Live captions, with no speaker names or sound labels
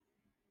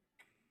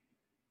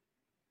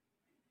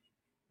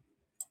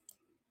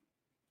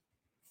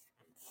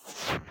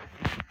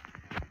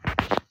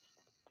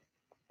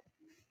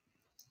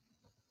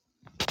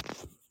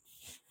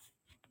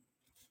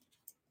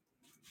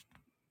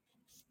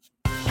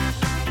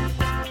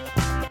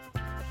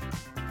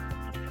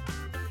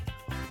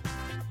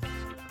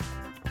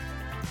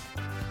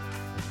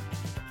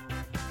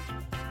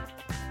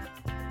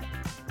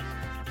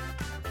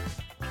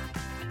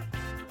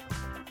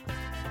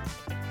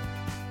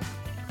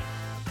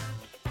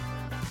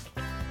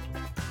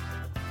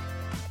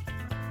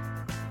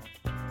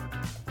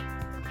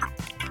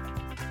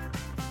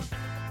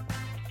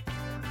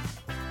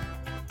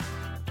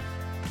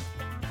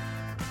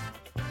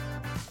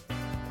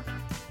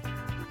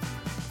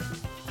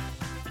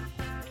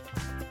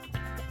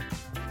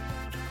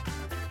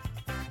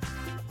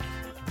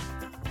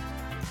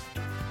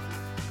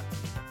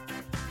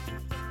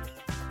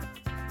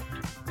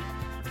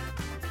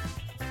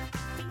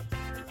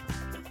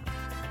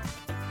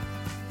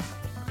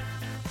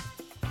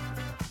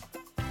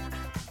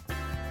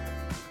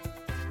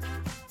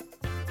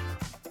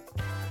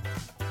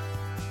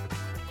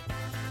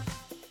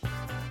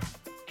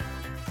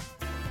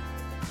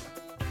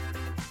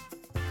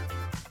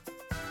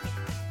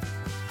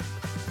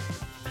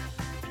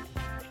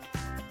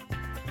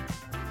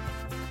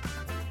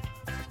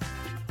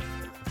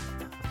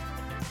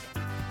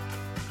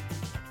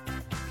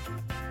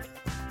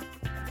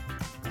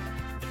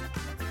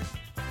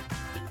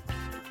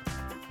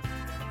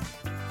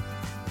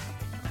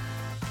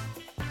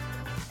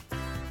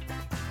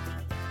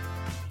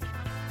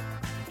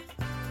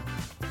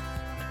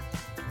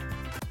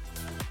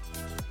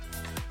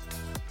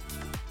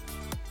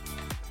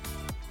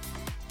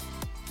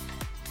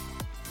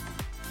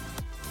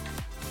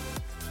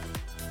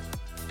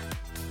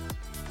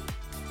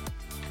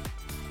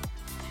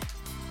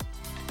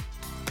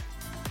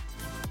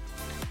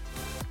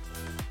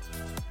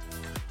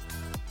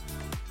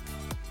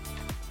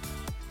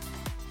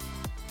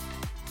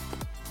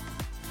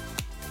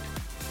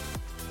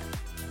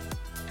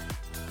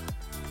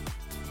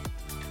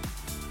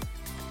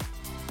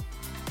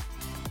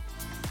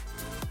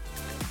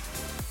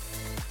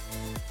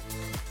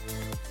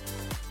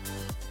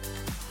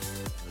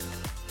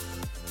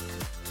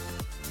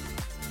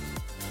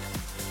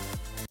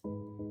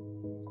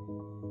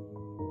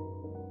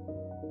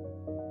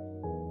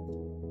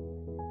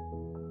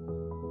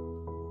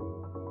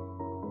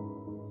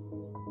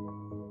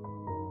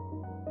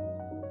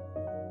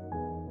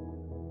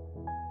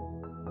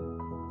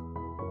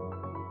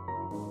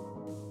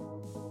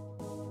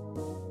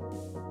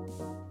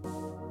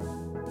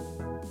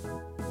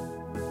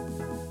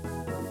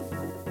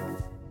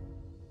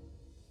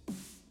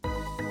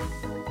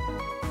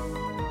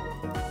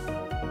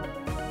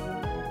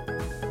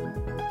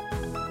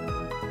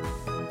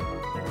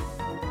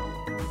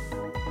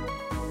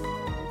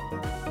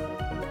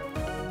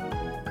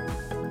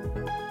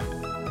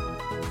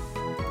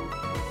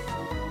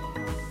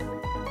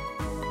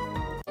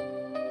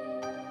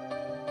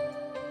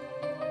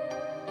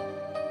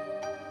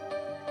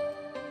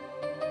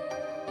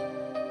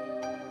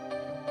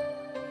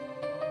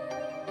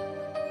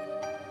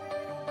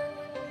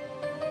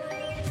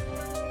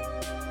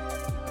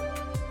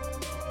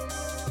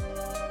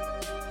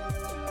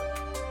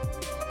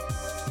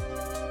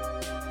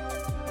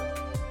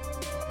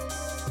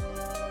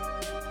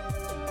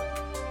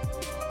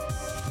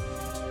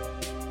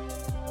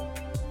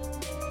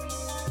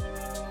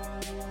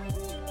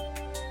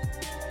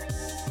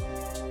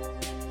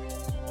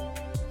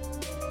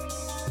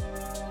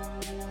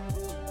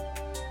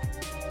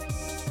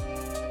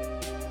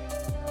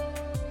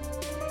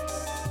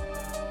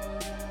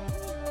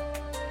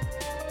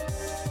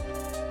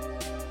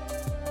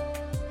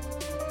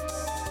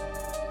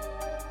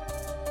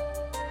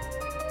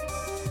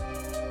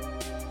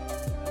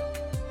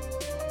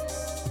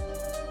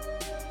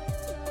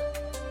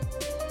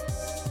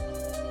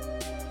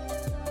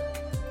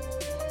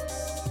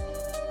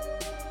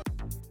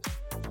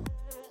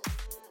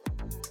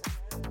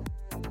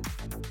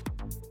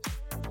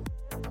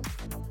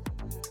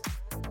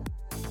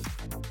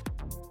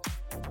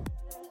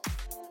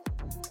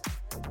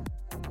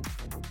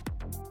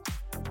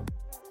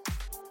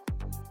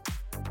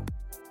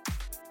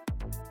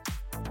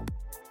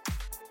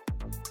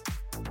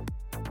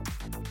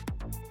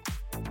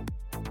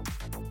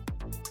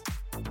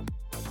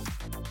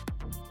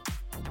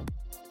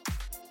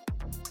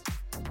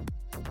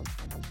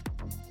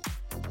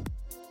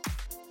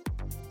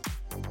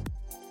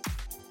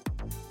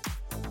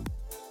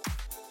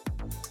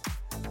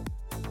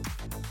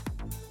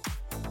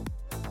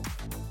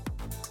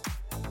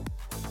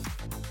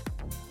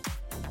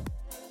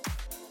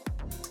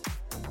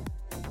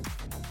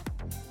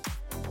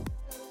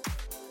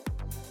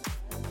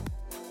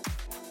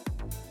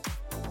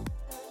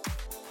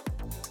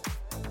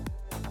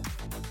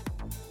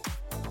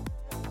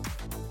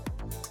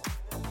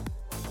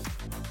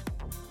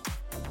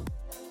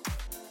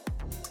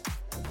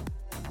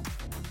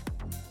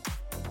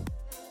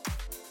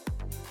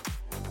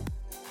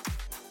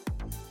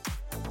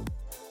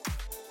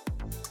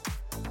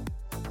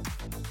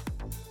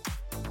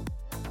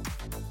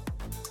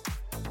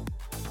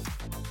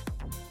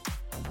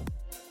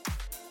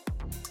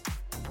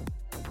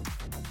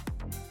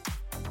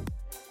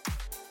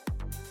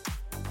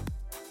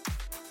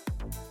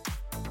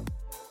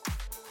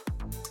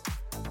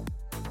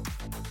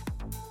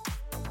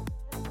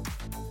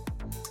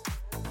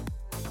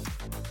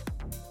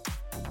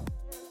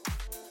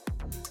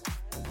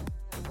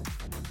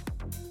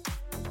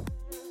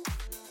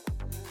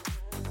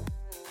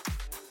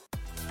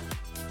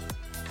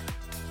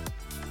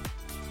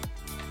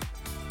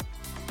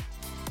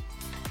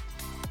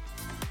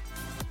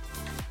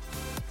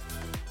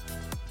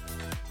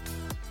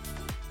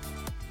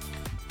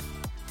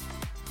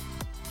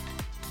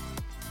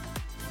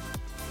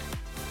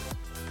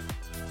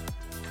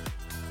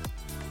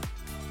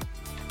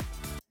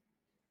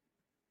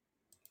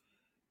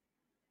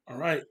All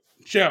right.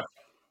 Jeff,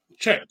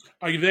 check.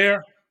 Are you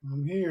there?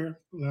 I'm here,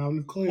 loud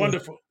and clear.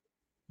 Wonderful.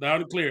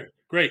 Loud and clear.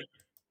 Great.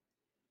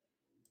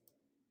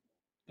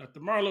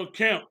 Dr. Marlo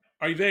Kemp,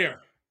 are you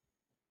there?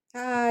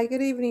 Hi,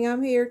 good evening.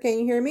 I'm here. Can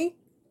you hear me?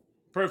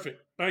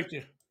 Perfect. Thank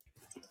you.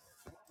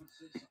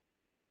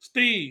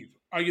 Steve,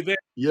 are you there?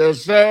 Yes,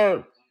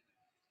 sir.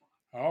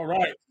 All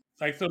right.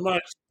 Thanks so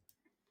much.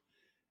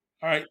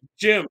 All right.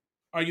 Jim,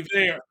 are you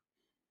there?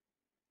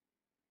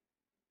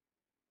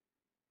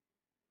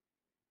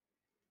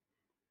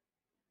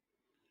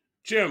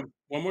 Jim,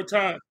 one more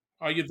time.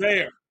 Are you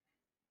there?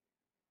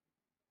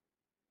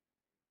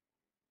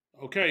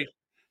 Okay.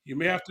 You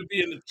may have to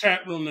be in the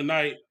chat room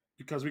tonight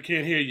because we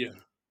can't hear you.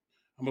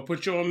 I'm going to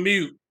put you on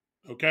mute.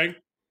 Okay.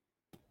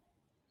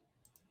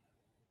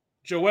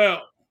 Joelle,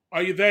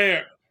 are you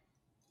there?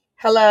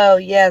 Hello,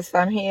 yes,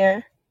 I'm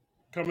here.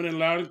 Coming in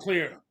loud and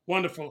clear.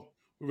 Wonderful.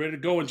 We're ready to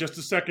go in just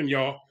a second,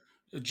 y'all.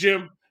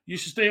 Jim, you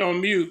should stay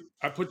on mute.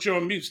 I put you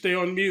on mute. Stay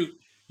on mute.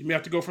 You may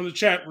have to go from the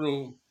chat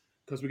room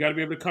because we got to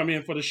be able to come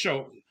in for the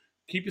show.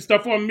 Keep your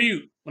stuff on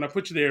mute when I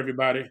put you there,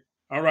 everybody.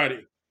 All righty.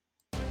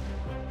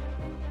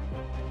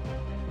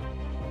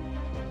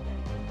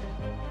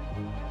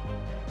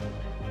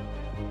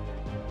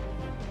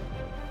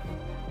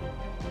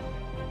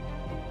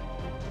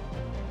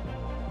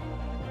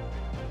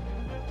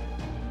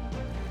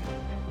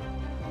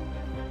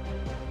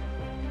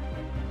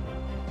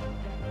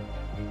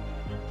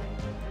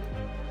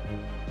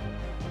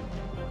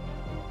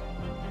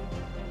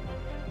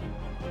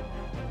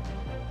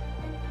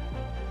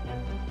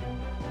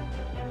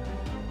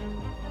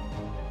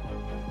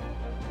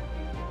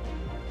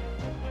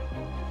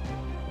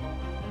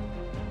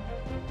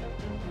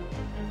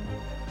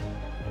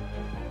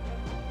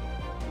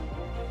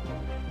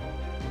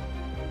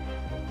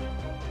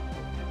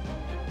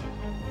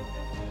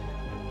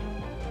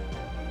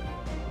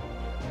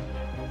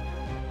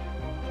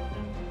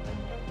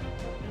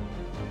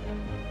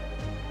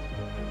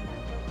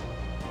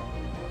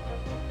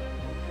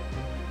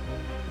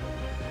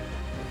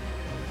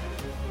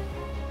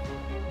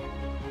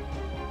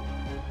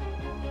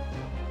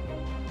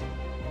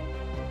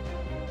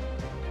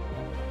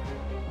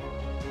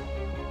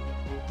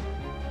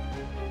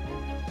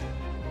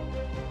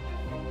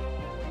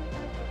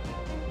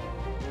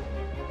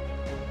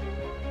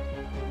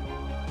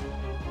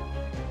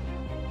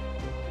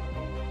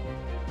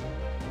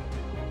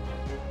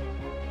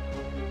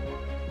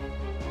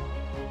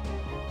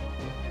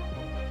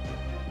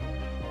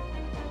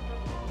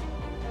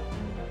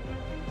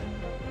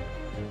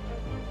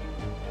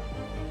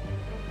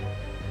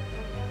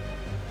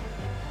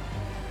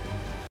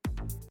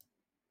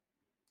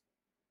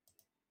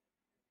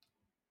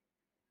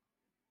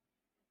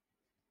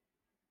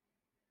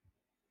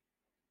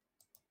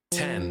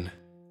 Ten,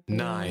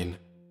 9,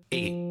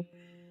 8,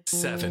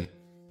 7,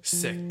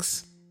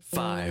 6,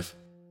 5,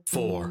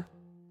 4,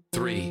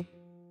 3,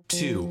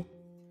 2,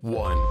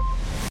 1.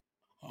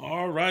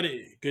 All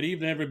righty. Good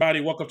evening, everybody.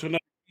 Welcome to another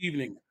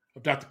evening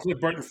of Dr. Cliff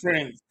Burton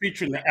Friends,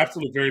 featuring the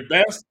absolute very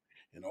best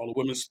in all the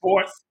women's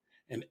sports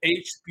and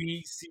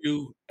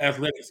HBCU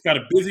athletics. Got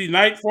a busy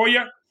night for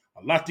you.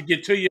 A lot to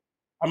get to you.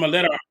 I'm going to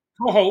let our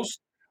co-host,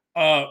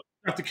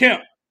 Dr.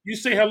 Kemp, you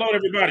say hello to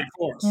everybody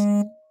for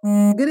us.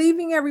 Good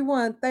evening,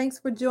 everyone. Thanks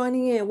for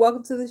joining in.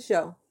 Welcome to the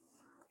show.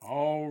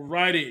 All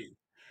righty.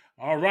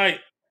 All right.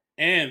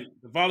 And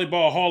the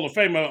Volleyball Hall of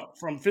Famer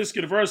from Fisk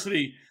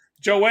University,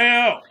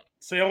 Joelle.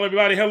 Say hello,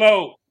 everybody.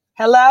 Hello.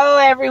 Hello,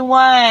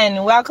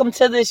 everyone. Welcome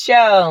to the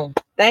show.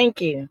 Thank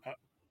you.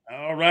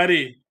 All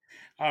righty.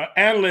 Our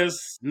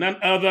analyst, none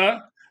other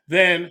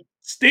than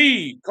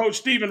Steve, Coach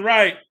Stephen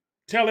Wright.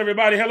 Tell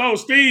everybody hello,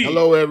 Steve.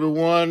 Hello,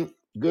 everyone.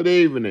 Good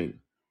evening.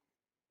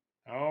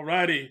 All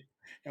righty.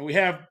 And we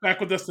have back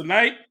with us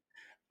tonight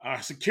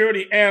our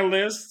security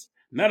analyst,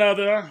 none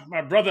other,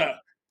 my brother,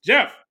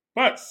 Jeff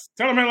Butts.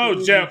 Tell him hello,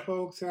 Good Jeff. evening,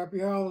 folks.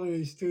 Happy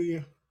holidays to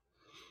you.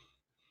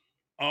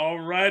 All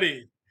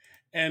righty.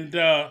 And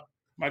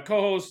my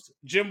co-host,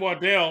 Jim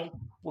Wardell,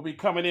 will be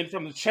coming in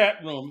from the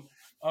chat room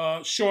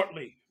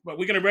shortly. But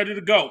we're getting ready to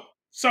go.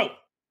 So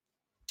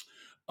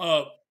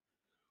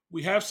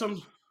we have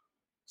some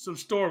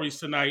stories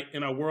tonight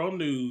in our world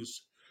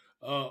news.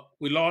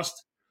 We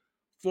lost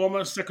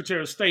former Secretary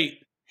of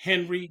State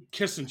Henry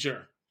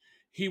Kissinger.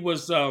 He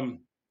was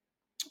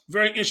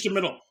very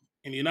instrumental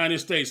in the United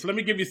States. Let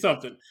me give you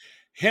something.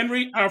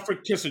 Henry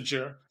Alfred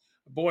Kissinger,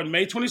 born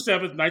May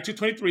 27,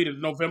 1923 to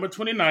November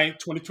 29,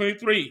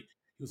 2023. He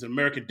was an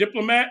American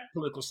diplomat,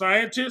 political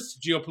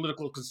scientist,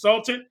 geopolitical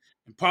consultant,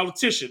 and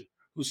politician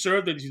who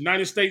served as the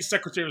United States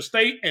Secretary of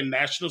State and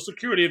National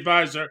Security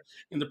Advisor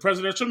in the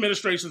presidential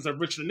administrations of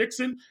Richard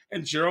Nixon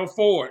and Gerald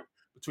Ford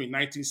between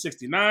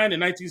 1969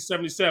 and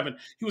 1977.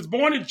 He was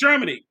born in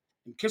Germany,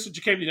 and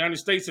Kissinger came to the United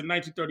States in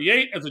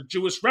 1938 as a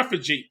Jewish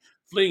refugee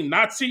fleeing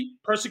Nazi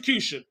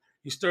persecution.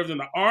 He served in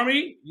the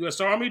Army, U.S.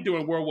 Army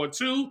during World War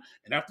II,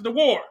 and after the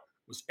war,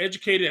 was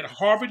educated at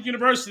Harvard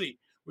University,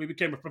 where he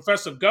became a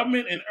professor of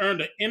government and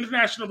earned an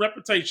international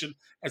reputation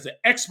as an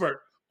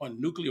expert on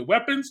nuclear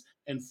weapons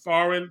and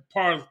foreign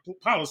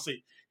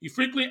policy. He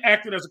frequently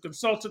acted as a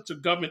consultant to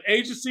government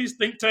agencies,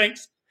 think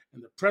tanks,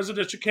 and the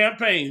presidential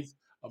campaigns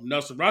of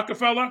Nelson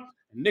Rockefeller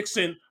and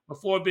Nixon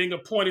before being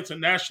appointed to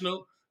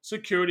National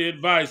Security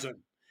Advisor.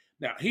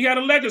 Now, he had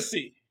a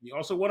legacy. He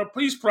also won a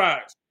Peace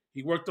Prize.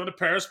 He worked on the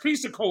Paris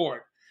Peace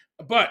Accord.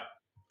 But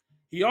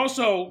he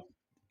also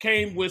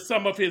came with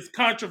some of his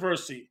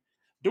controversy.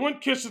 During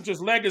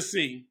Kissinger's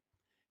legacy,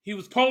 he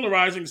was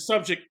polarizing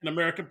subject in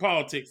American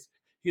politics.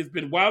 He has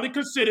been widely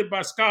considered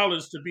by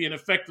scholars to be an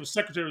effective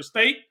Secretary of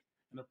State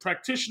and a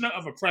practitioner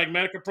of a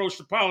pragmatic approach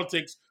to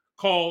politics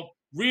called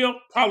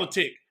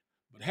realpolitik,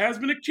 but has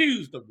been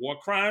accused of war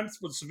crimes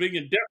for the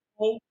civilian death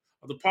toll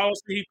of the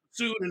policy he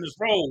pursued in his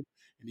role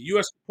in the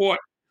U.S. support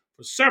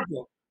for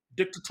several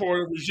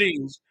dictatorial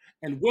regimes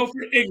and willful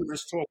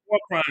ignorance toward war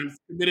crimes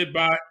committed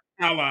by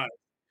allies.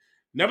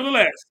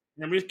 Nevertheless,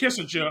 Henry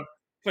Kissinger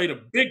played a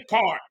big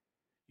part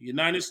in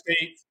United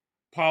States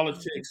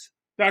politics.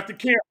 Dr.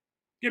 Kim,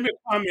 give me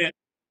a comment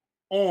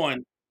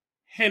on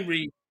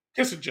Henry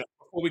Kissinger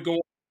before we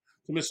go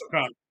to Mr.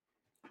 O'Connor.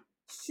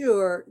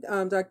 Sure,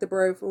 Dr.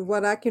 Burt. From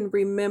what I can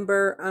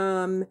remember,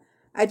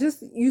 I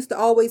just used to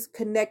always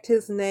connect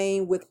his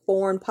name with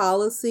foreign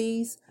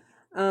policies.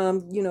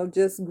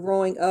 Just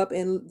growing up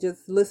and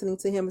just listening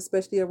to him,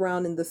 especially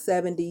around in the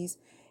 70s.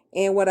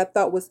 And what I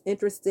thought was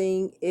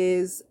interesting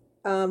is,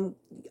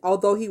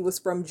 although he was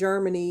from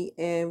Germany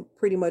and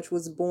pretty much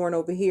was born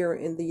over here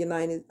in the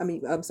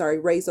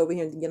raised over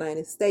here in the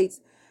United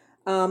States,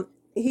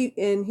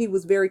 he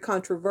was very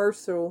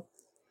controversial.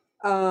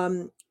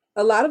 um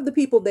a lot of the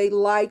people, they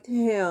liked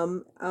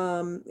him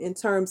in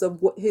terms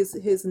of what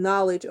his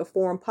knowledge of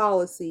foreign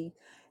policy.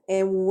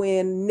 And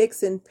when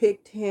Nixon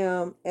picked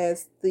him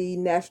as the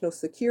national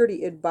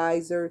security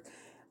advisor,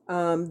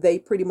 they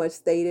pretty much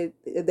stated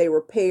they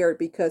were paired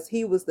because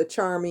he was the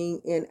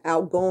charming and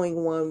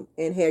outgoing one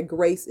and had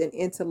grace and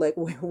intellect,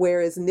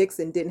 whereas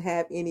Nixon didn't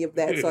have any of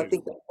that. So I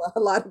think that a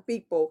lot of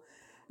people,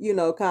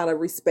 kind of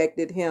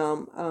respected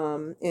him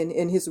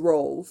in his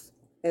roles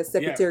as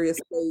Yeah. Secretary of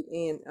State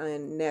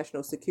and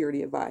National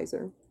Security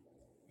Advisor.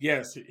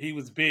 Yes, he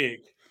was big.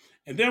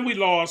 And then we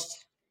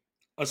lost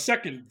a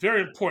second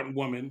very important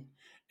woman,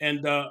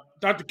 and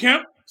Dr.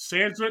 Kemp,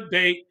 Sandra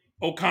Day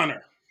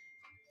O'Connor.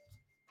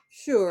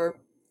 Sure.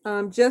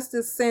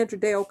 Justice Sandra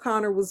Day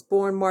O'Connor was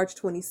born March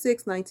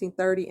 26,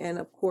 1930, and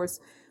of course,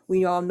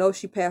 we all know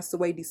she passed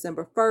away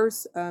December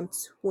 1st,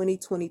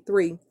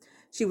 2023.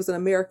 She was an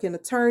American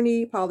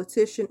attorney,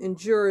 politician, and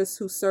jurist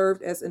who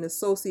served as an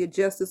Associate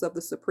Justice of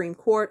the Supreme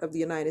Court of the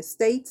United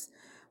States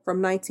from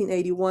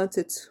 1981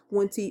 to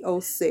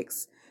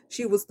 2006.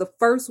 She was the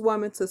first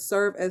woman to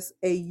serve as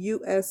a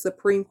U.S.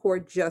 Supreme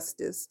Court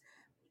Justice.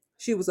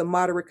 She was a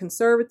moderate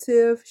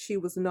conservative. She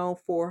was known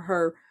for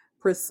her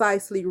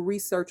precisely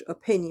researched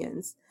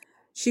opinions.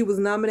 She was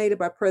nominated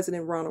by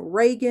President Ronald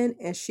Reagan,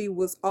 and she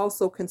was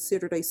also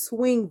considered a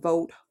swing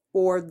vote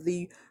for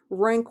the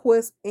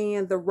Rehnquist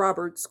and the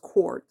Roberts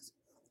courts.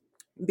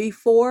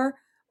 Before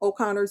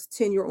O'Connor's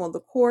tenure on the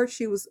court,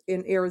 she was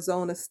an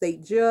Arizona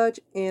state judge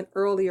and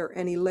earlier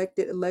an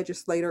elected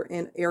legislator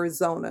in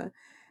Arizona.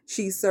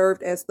 She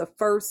served as the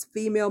first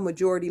female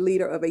majority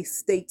leader of a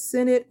state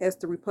senate, as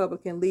the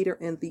Republican leader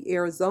in the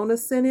Arizona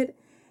Senate.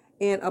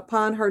 And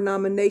upon her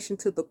nomination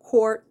to the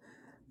court,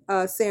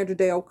 Sandra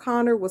Day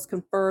O'Connor was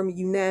confirmed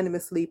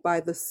unanimously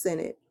by the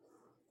Senate.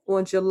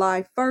 On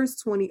July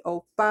 1st,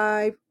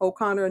 2005,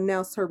 O'Connor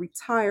announced her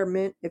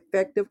retirement,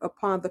 effective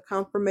upon the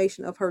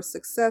confirmation of her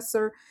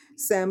successor,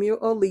 Samuel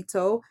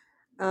Alito,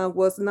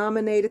 was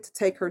nominated to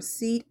take her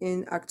seat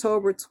in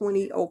October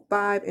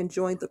 2005 and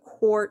joined the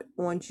court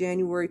on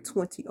January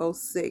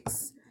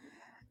 2006.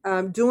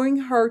 During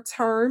her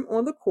term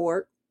on the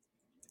court,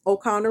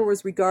 O'Connor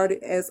was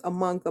regarded as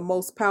among the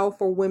most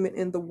powerful women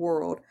in the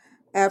world.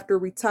 After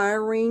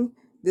retiring,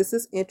 this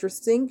is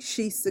interesting,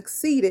 she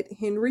succeeded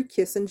Henry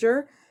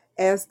Kissinger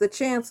as the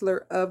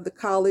Chancellor of the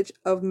College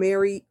of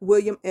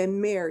William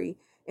and Mary.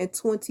 In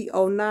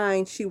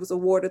 2009, she was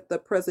awarded the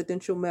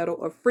Presidential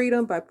Medal of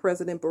Freedom by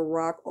President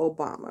Barack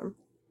Obama.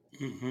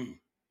 Mm-hmm.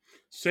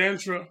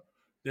 Sandra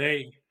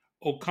Day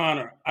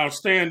O'Connor,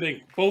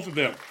 outstanding, both of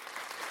them.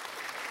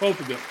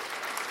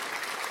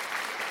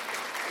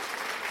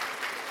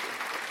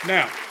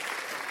 Now,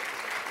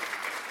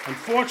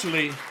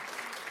 unfortunately,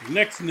 the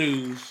next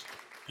news,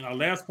 and our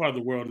last part of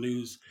the world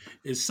news,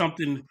 is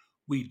something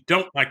we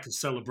don't like to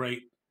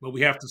celebrate, but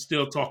we have to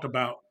still talk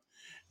about.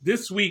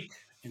 This week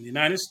in the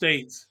United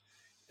States,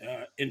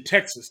 in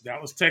Texas,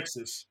 Dallas,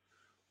 Texas,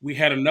 we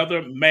had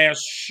another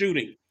mass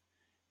shooting.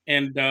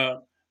 And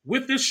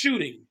with this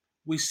shooting,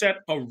 we set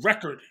a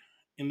record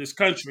in this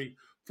country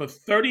for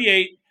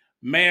 38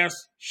 mass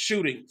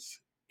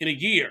shootings in a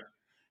year.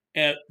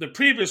 And the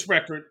previous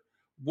record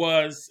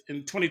was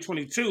in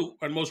 2022,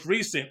 or most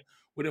recent,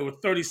 where there were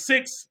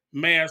 36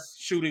 mass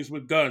shootings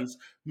with guns.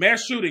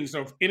 Mass shootings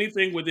are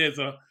anything where there's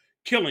a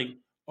killing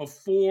of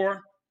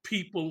 4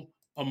 people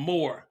or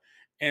more.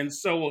 And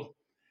so,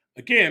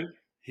 again,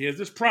 here's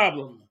this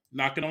problem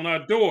knocking on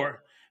our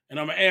door. And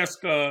I'm going to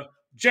ask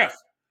Jeff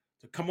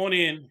to come on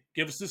in,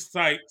 give us his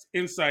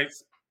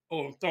insights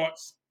or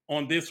thoughts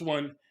on this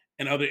one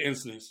and other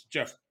incidents?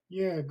 Jeff.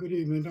 Yeah, good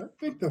evening. I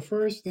think the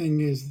first thing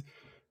is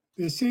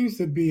there seems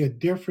to be a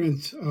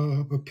difference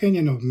of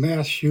opinion of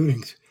mass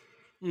shootings.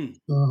 Mm.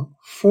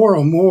 4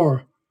 or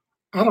more,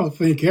 I don't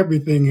think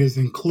everything is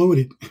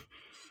included.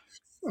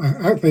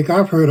 I think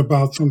I've heard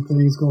about some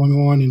things going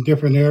on in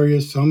different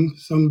areas,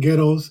 some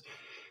ghettos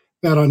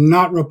that are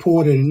not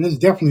reported, and there's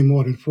definitely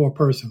more than 4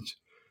 persons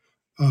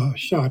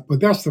shot. But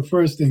that's the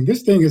first thing.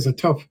 This thing is a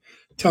tough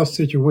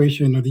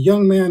situation. The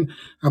young man,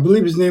 I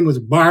believe his name was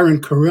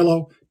Byron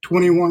Carrillo,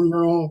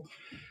 21-year-old.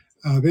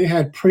 They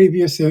had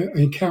previous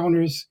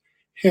encounters,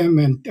 him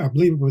and I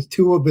believe it was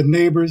 2 of the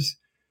neighbors.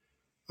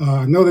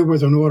 I know there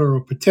was an order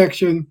of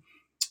protection.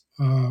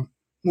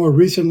 More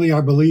recently,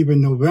 I believe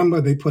in November,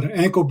 they put an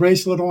ankle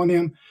bracelet on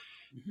him.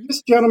 Mm-hmm.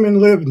 This gentleman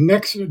lived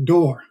next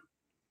door.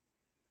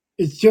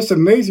 It's just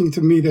amazing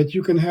to me that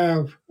you can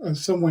have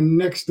someone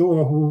next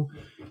door who,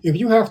 if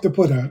you have to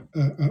put an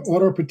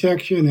order of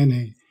protection and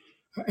an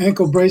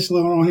ankle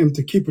bracelet on him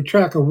to keep a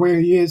track of where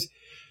he is,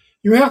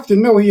 you have to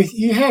know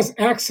he has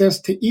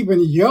access to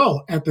even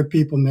yell at the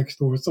people next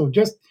door. So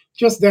just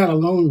that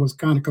alone was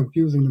kind of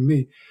confusing to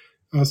me.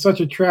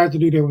 Such a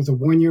tragedy. There was a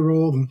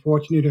 1-year-old,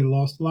 unfortunately, that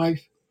lost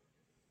life.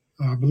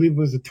 I believe it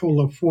was a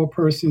total of 4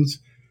 persons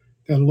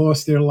that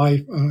lost their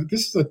life.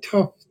 This is a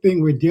tough thing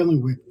we're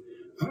dealing with.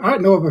 I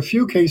know of a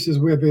few cases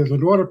where there's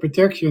an order of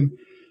protection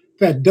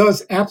that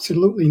does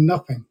absolutely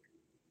nothing.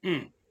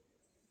 I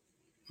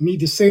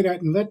need to say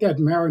that and let that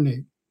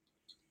marinate.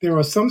 There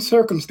are some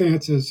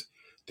circumstances,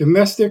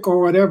 domestic or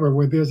whatever,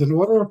 where there's an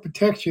order of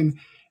protection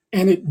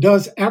and it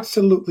does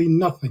absolutely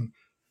nothing.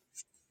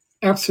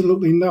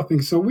 Absolutely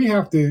nothing. So we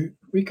got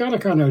to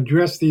kind of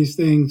address these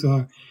things.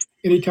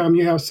 Anytime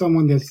you have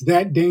someone that's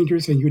that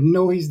dangerous and you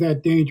know he's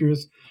that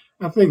dangerous,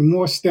 I think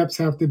more steps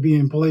have to be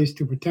in place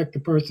to protect the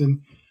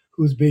person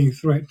who's being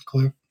threatened,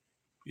 Cliff.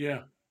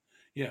 Yeah.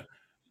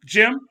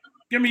 Jim,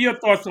 give me your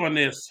thoughts on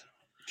this.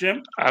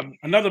 Jim,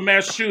 another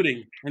mass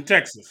shooting in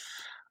Texas.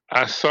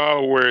 I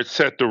saw where it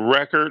set the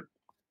record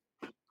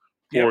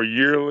for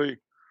yearly.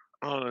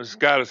 It's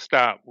got to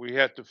stop. We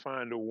have to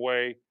find a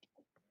way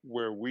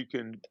where we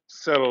can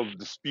settle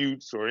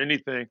disputes or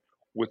anything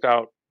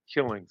without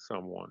killing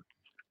someone.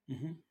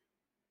 Mm-hmm.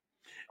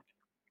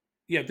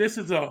 Yeah, this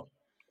is a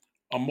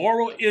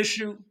moral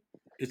issue.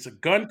 It's a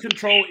gun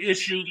control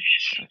issue,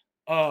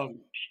 and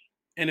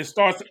it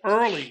starts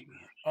early.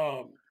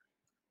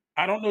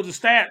 I don't know the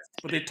stats,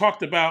 but they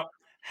talked about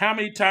how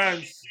many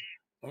times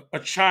a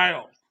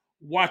child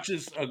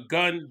watches a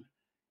gun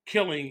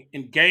killing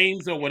in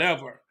games or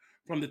whatever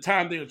from the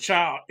time they're a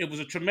child. It was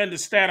a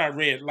tremendous stat I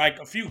read, like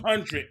a few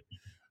hundred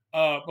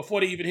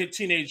before they even hit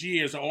teenage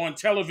years, or on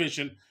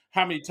television,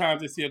 how many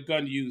times they see a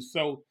gun used.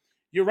 So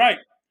you're right.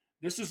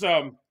 This is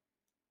a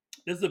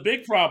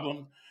big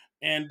problem,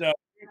 and we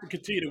have to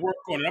continue to work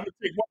on it. I'm going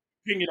to take one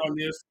opinion on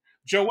this.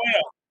 Joelle,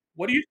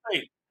 what do you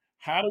think?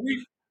 How do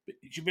we?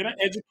 You've been an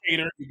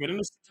educator. You've been in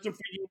the system for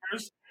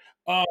years.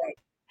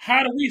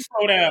 How do we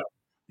slow down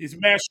these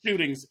mass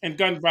shootings and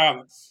gun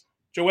violence?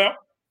 Joelle?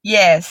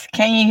 Yes.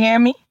 Can you hear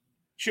me?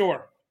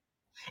 Sure.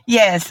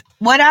 Yes.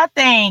 What I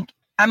think,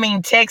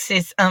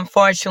 Texas,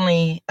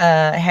 unfortunately,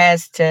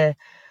 has to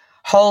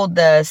hold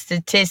the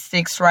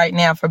statistics right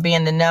now for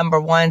being the number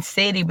 1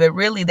 city, but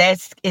really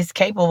is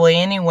capable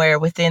anywhere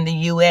within the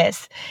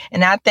U.S.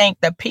 And I think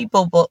the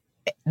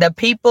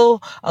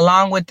people,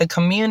 along with the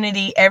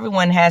community,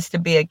 everyone has to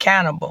be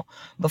accountable.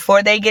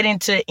 Before they get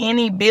into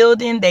any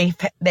building,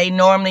 they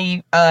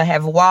normally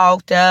have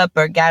walked up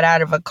or got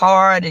out of a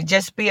car, to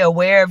just be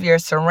aware of your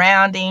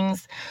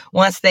surroundings.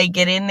 Once they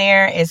get in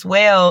there, as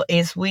well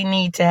as we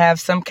need to have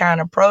some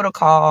kind of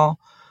protocol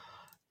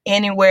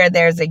anywhere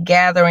there's a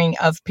gathering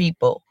of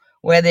people,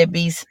 whether it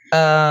be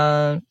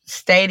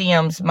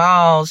stadiums,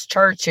 malls,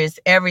 churches,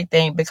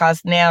 everything,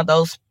 because now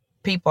those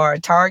people are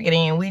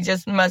targeting, and we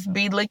just must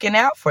be looking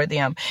out for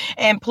them.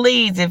 And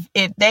please, if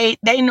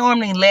they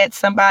normally let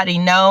somebody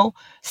know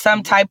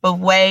some type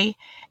of way,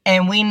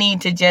 and we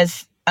need to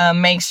just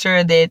make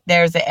sure that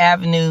there's an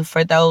avenue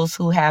for those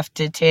who have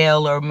to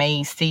tell or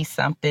may see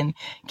something,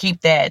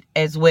 keep that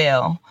as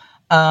well.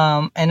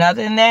 And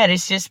other than that,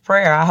 it's just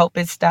prayer. I hope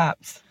it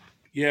stops.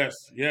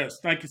 Yes.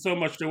 Thank you so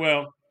much,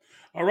 Joelle.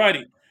 All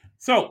righty.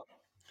 So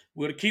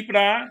we're going to keep an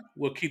eye.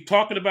 We'll keep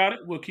talking about it.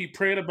 We'll keep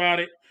praying about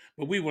it.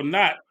 But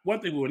one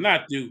thing we will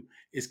not do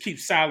is keep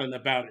silent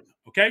about it.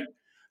 Okay?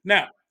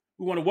 Now,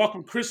 we want to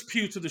welcome Chris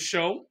Pugh to the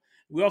show.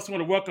 We also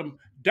want to welcome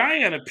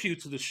Diana Pugh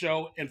to the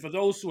show. And for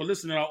those who are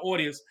listening in our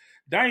audience,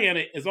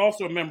 Diana is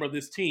also a member of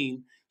this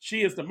team.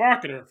 She is the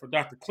marketer for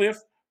Dr. Cliff,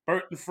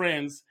 Burt, and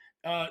Friends,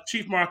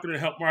 chief marketer to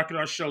help market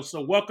our show. So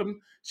welcome.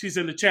 She's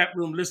in the chat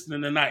room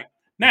listening tonight.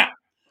 Now,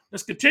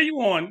 let's continue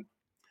on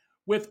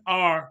with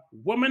our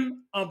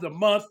Woman of the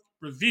Month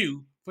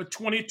review for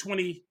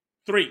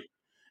 2023.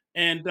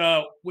 And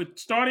we're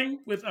starting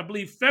with, I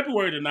believe,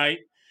 February tonight.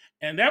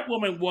 And that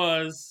woman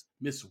was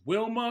Miss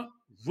Wilma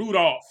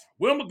Rudolph.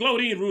 Wilma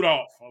Glodine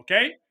Rudolph,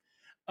 okay?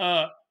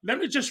 Let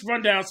me just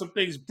run down some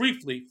things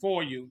briefly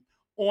for you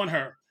on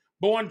her.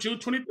 Born June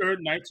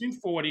 23rd,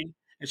 1940,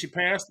 and she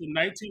passed in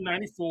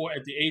 1994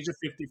 at the age of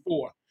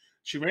 54.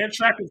 She ran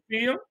track and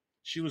field.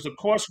 She was, of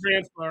course,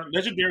 ran for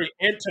legendary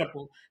Ed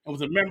Temple and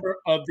was a member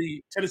of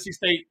the Tennessee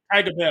State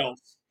Tiger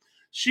Bells.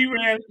 She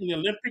ran in the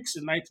Olympics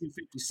in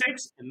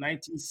 1956 and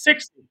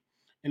 1960,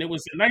 and it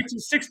was in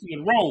 1960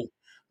 in Rome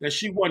that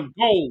she won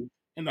gold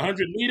in the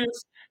 100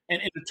 meters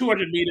and in the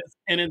 200 meters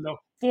and in the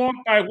 4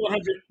 by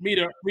 100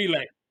 meter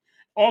relay.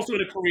 Also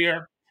in her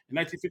career, in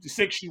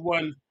 1956, she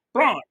won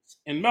bronze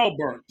in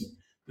Melbourne.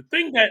 The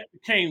thing that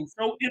became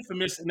so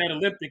infamous in that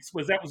Olympics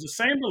was that was the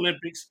same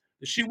Olympics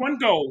that she won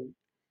gold.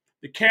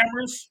 The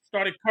cameras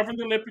started covering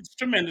the Olympics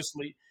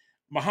tremendously.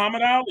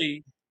 Muhammad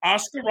Ali,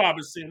 Oscar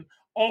Robertson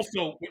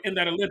also were in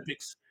that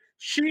Olympics.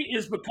 She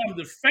has become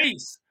the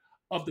face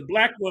of the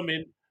black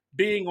woman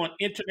being on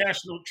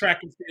international track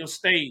and field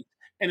stage,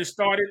 and it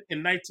started in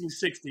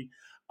 1960.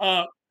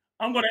 I'm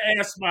going to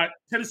ask my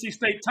Tennessee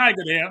State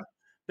Tiger there,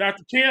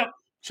 Dr. Kemp,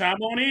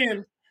 chime on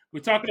in.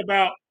 We're talking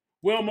about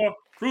Wilma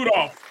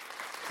Rudolph.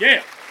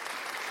 Yeah.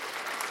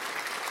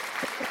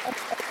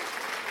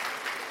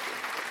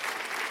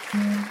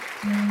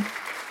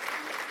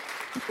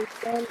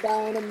 One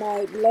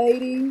dynamite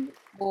lady,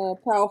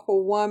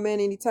 powerful woman.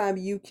 Anytime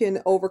you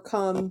can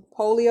overcome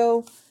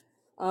polio,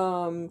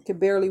 can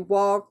barely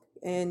walk,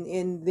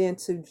 and then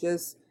to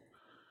just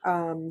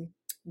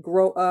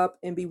grow up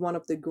and be one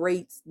of the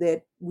greats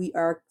that we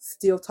are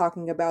still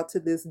talking about to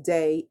this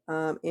day,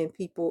 and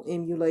people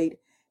emulate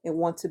and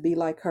want to be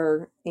like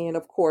her. And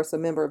of course, a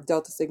member of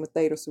Delta Sigma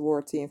Theta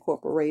Sorority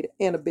Incorporated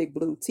and a Big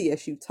Blue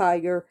TSU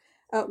Tiger.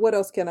 What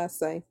else can I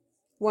say?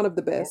 One of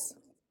the best.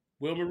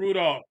 Wilma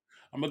Rudolph.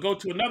 I'm going to go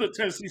to another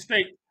Tennessee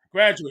State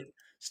graduate,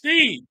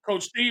 Steve,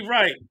 Coach Steve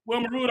Wright,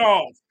 Wilma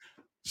Rudolph.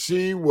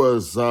 She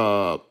was,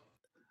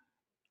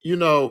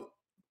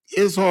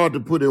 it's hard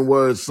to put in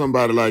words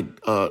somebody like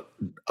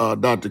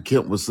Dr.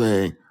 Kemp was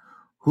saying,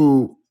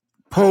 who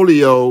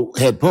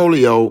had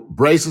polio,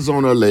 braces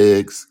on her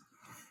legs,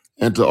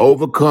 and to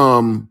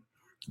overcome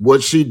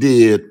what she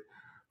did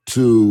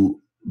to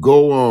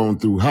go on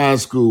through high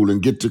school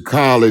and get to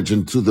college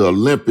and to the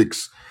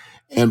Olympics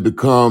and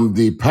become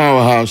the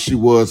powerhouse she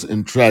was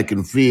in track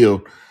and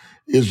field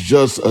is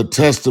just a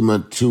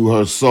testament to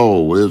her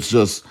soul.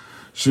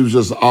 She was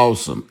just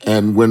awesome.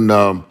 And when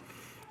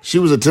she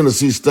was at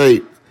Tennessee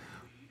State,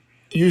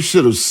 you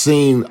should have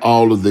seen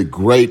all of the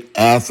great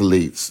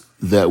athletes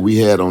that we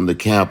had on the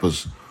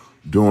campus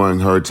during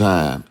her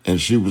time. And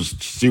she was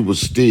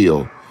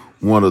still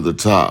one of the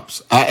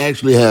tops. I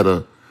actually had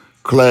a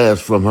class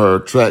from her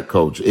track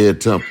coach,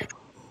 Ed Temple.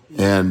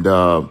 And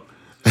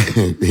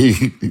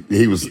he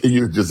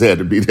just had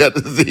to be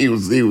that.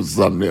 He was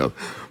something else.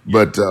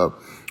 But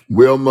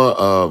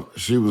Wilma,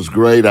 she was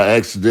great. I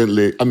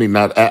actually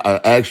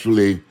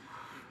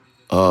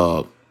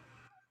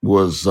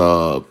was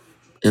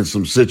in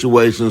some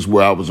situations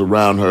where I was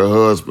around her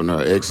husband,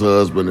 her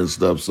ex-husband and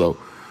stuff. So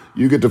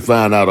you get to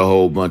find out a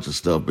whole bunch of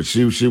stuff. But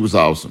she was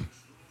awesome.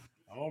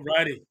 All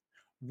righty.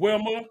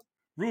 Wilma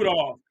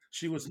Rudolph.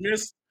 She was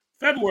Miss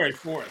February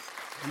 4th.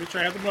 Let me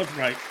try to have the month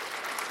right.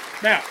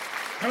 Now,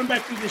 coming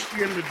back through this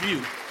year in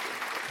review,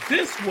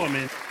 this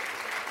woman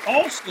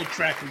also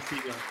track and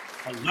field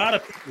a lot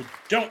of people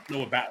don't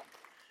know about.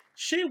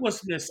 She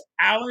was Miss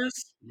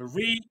Alice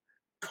Marie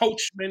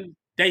Coachman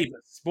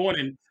Davis, born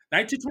in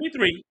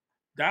 1923,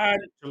 died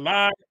in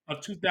July of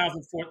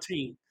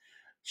 2014.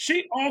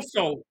 She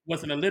also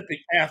was an Olympic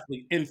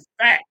athlete. In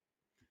fact,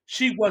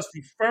 she was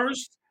the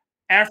first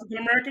African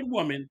American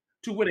woman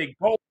to win a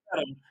gold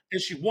medal,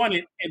 and she won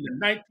it in the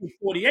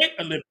 1948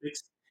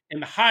 Olympics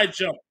in the high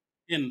jump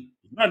in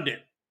London.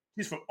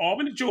 She's from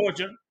Albany,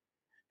 Georgia,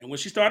 and when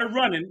she started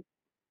running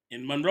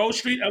in Monroe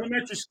Street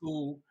Elementary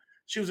School,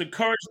 she was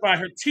encouraged by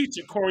her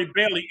teacher, Corey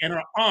Bailey, and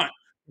her aunt.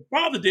 Her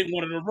father didn't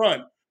want her to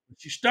run.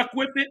 She stuck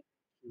with it,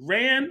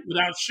 ran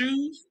without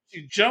shoes,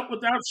 she jumped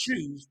without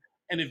shoes,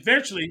 and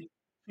eventually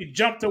she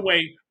jumped her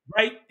way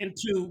right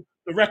into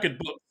the record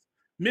book.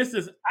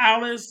 Mrs.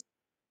 Alice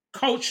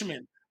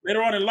Coachman.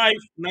 Later on in life,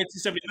 in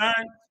 1979,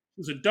 she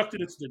was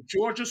inducted into the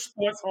Georgia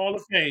Sports Hall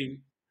of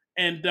Fame.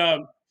 And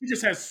she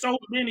just has so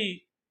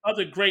many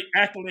other great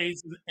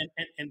accolades.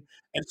 And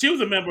she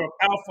was a member of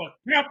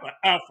Kappa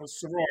Alpha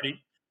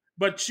sorority.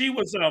 But she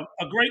was a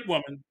great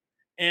woman.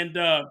 And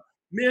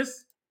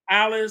Miss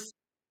Alice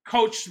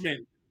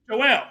Coachman.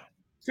 Joelle,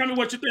 tell me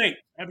what you think.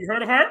 Have you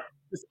heard of her?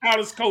 Miss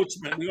Alice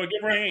Coachman. We're going to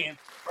give her a hand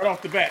right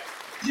off the bat.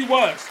 She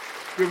was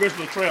the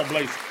original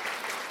trailblazer.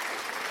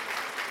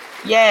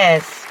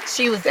 Yes,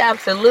 she was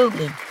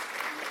absolutely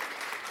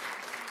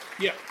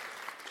Yeah.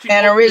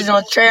 an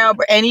original trail.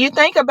 And you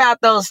think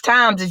about those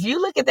times. If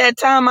you look at that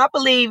time, I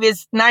believe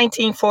it's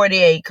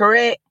 1948,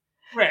 correct?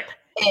 Correct.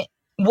 And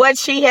what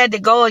she had to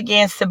go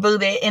against to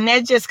boot it, and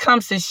that just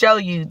comes to show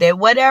you that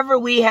whatever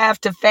we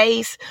have to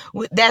face,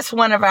 that's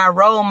one of our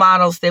role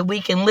models that we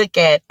can look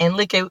at and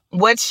look at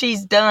what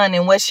she's done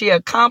and what she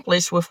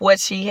accomplished with what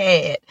she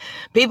had.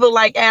 People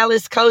like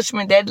Alice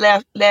Coachman that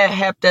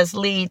helped us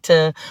lead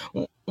to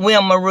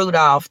Wilma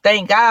Rudolph.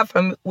 Thank God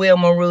for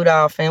Wilma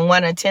Rudolph and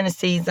one of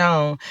Tennessee's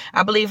own.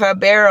 I believe her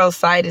burial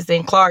site is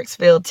in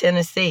Clarksville,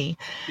 Tennessee.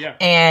 Yeah.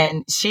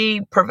 And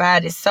she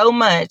provided so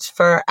much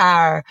for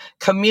our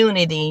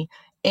community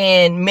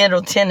in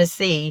Middle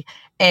Tennessee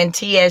and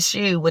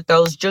TSU with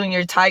those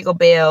junior Tiger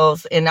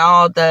Bells and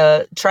all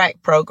the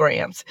track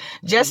programs.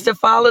 Just to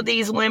follow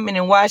these women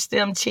and watch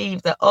them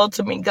achieve the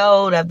ultimate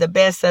goal of the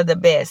best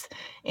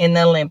in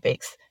the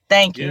Olympics.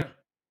 Thank you. Yeah.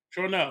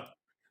 Sure enough.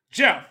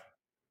 Jeff,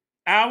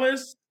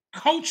 Alice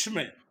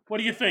Coachman, what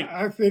do you think?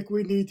 I think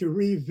we need to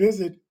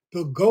revisit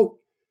the GOAT.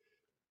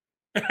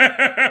 I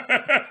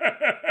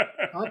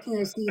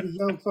can't see the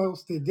young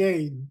folks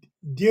today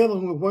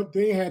dealing with what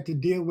they had to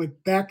deal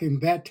with back in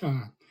that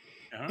time,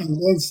 and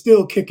then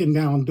still kicking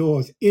down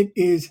doors. It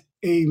is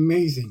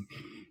amazing.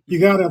 You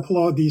got to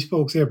applaud these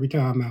folks every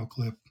time, Al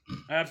Cliff.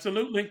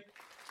 Absolutely.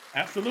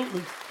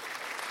 Absolutely.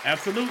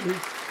 Absolutely.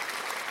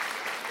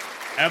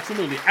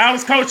 Absolutely.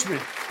 Alice Coachman,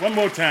 one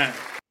more time.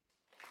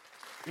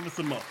 Give us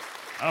some more.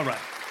 All right.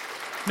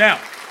 Now,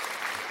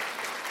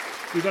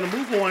 we're going to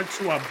move on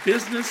to our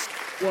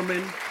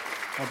businesswoman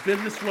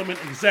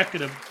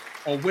executive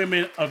or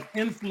women of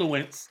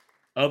influence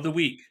of the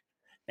week.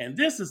 And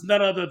this is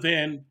none other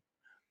than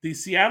the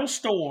Seattle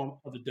Storm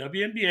of the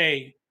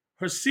WNBA,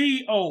 her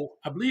CEO,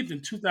 I believe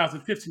in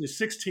 2015 to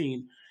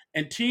 16,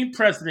 and team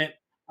president,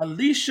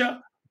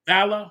 Alicia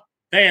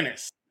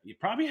Vanis. You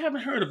probably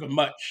haven't heard of her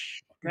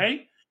much,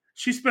 okay?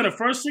 She spent her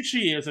first 6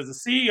 years as the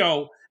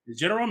CEO and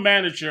general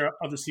manager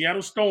of the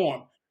Seattle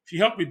Storm. She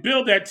helped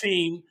rebuild that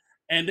team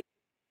and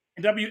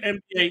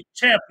WNBA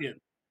champion.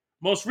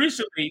 Most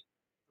recently,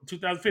 in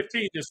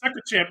 2015, the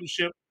second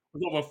championship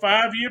was over a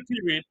 5-year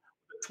period,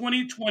 the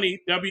 2020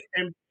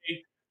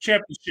 WNBA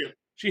championship.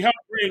 She helped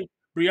bring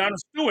Breanna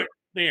Stewart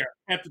there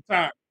at the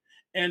time.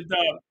 And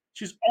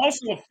she's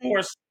also a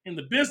force in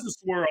the business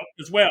world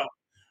as well.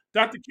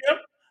 Dr. Kip,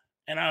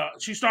 and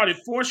she started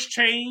Force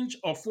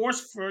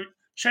for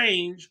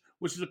Change,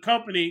 which is a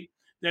company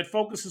that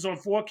focuses on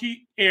 4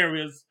 key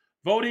areas: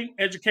 voting,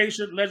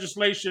 education,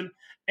 legislation,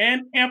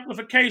 and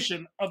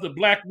amplification of the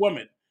Black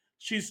woman.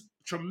 She's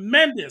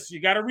tremendous.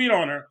 You got to read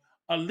on her.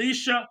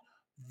 Alicia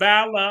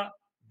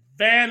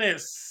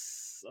Vanis.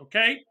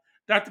 Okay?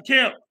 Dr.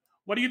 Kim,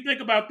 what do you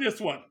think about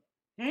this one?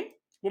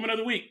 Woman of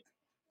the Week.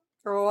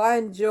 Oh, I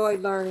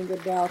enjoyed learning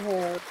about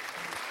her.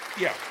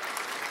 Yeah.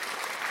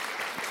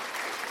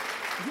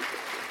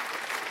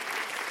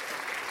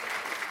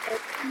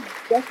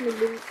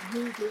 Definitely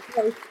uses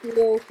her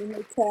skills and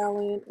her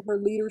talent, her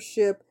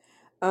leadership,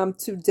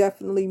 to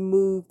definitely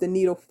move the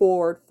needle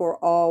forward for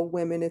all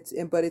women.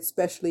 But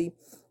especially,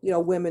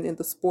 women in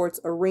the sports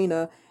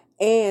arena,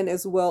 and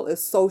as well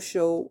as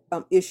social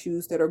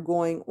issues that are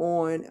going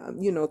on,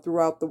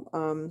 throughout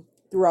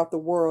the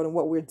world and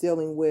what we're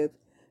dealing with.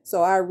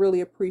 So I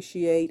really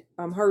appreciate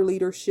her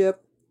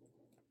leadership,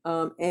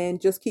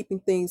 and just keeping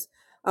things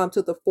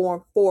to the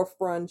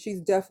forefront. She's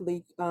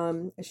definitely,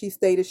 as she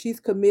stated, she's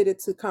committed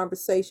to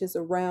conversations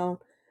around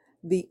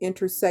the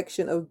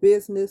intersection of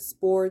business,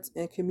 sports,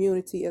 and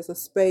community as a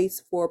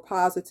space for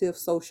positive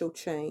social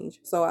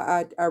change. So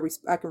I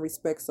can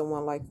respect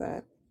someone like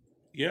that.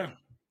 Yeah.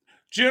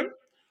 Jim,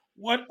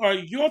 what are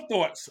your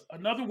thoughts?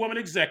 Another woman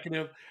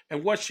executive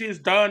and what she has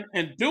done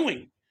and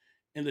doing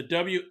in the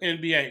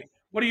WNBA.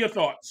 What are your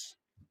thoughts?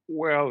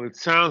 Well, it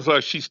sounds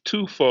like she's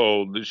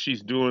twofold, that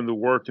she's doing the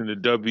work in the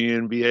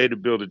WNBA to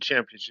build a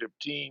championship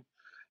team,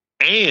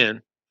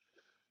 and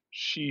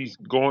she's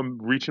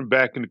reaching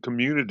back in the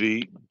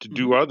community to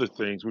do other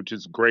things, which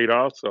is great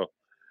also.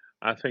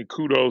 I think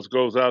kudos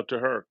goes out to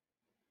her.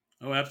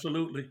 Oh,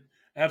 absolutely.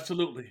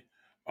 Absolutely.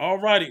 All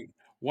righty.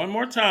 One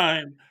more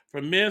time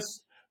for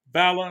Miss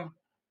Vala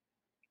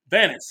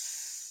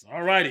Vanis.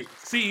 All righty.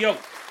 CEO.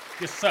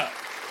 Yes, sir.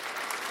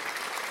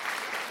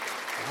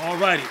 All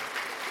righty.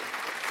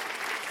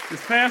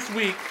 This past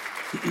week,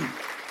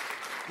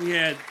 we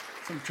had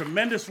some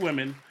tremendous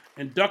women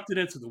inducted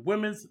into the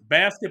Women's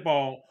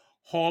Basketball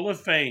Hall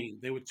of Fame.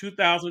 They were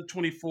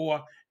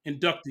 2024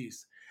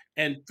 inductees,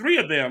 and 3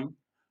 of them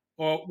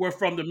were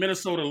from the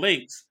Minnesota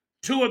Lynx.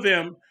 2 of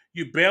them,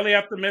 you barely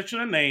have to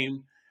mention a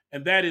name,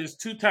 and that is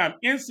 2-time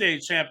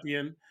NCAA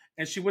champion,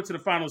 and she went to the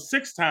finals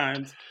 6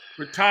 times,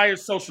 retired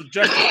social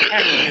justice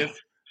activist,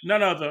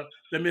 none other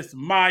than Miss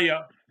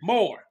Maya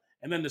Moore.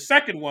 And then the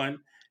second one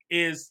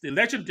is the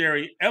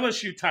legendary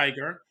LSU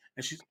Tiger,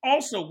 and she's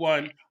also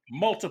won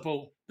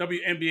multiple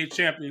WNBA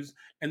champions,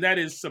 and that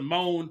is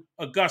Simone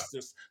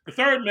Augustus. The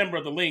third member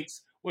of the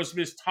Lynx was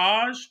Miss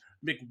Taj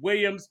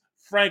McWilliams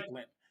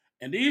Franklin.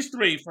 And these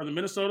 3 from the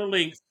Minnesota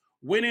Lynx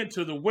went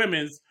into the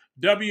Women's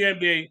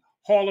WNBA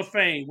Hall of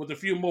Fame with a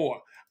few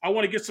more. I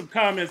want to get some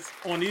comments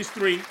on these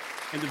 3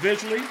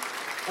 individually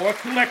or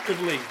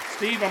collectively.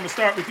 Steve, I'm going to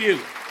start with you.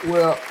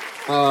 Well,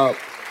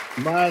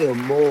 Maya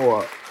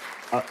Moore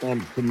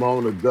and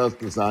Simone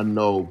Augustus I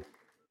know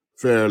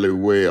fairly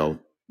well,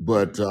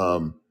 but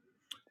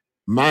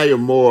Maya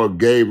Moore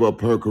gave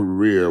up her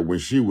career when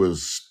she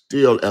was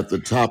still at the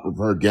top of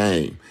her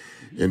game.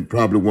 and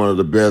probably one of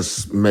the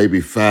best,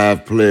 maybe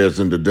 5 players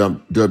in the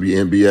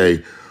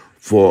WNBA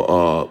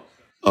for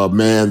a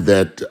man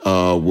that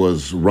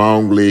was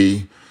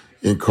wrongly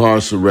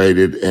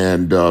incarcerated,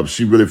 and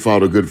she really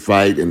fought a good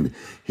fight, and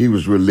he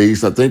was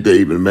released. I think they're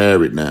even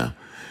married now.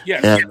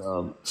 Yes.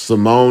 And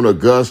Simone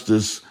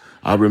Augustus,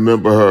 I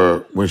remember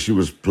her when she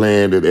was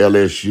playing at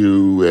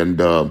LSU, and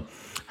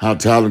how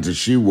talented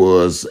she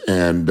was.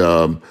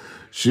 And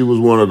she was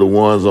one of the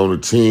ones on the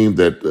team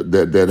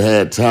that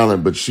had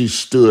talent, but she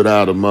stood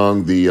out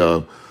among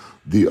the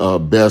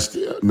best,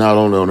 not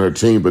only on her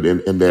team but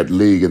in that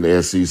league in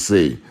the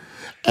SEC.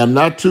 I'm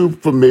not too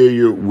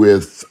familiar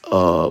with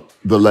the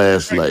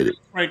last lady.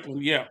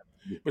 Franklin, yeah.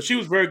 But she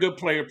was a very good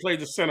player,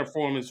 played the center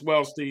for him as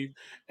well, Steve,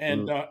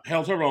 and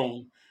held her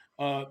own.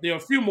 There are a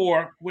few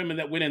more women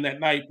that went in that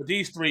night, but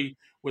these three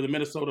were the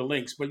Minnesota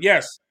Lynx. But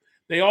yes,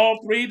 they all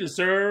three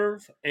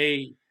deserve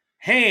a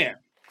hand.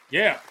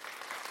 Yeah.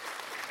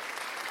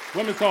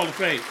 Women's Hall of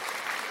Fame.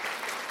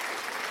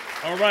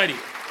 All righty.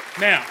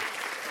 Now,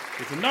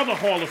 there's another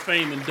Hall of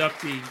Fame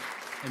inductee,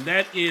 and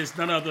that is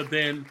none other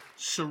than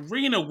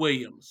Serena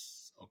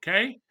Williams.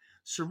 Okay?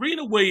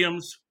 Serena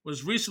Williams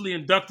was recently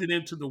inducted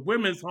into the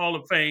Women's Hall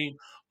of Fame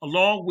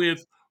along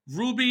with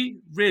Ruby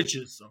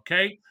Bridges.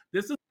 Okay?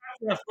 This is not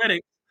for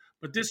athletics,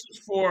 but this is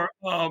for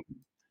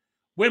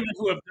women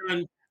who have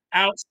done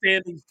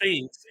outstanding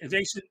things.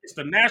 It's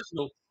the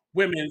National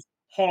Women's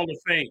Hall of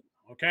Fame.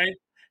 Okay?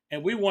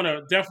 And we want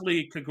to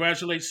definitely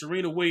congratulate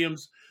Serena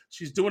Williams.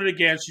 She's doing it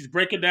again. She's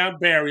breaking down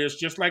barriers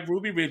just like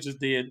Ruby Bridges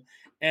did.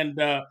 And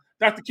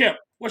Dr. Kemp,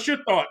 what's your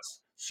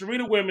thoughts?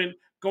 Serena Women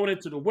going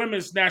into the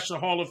Women's National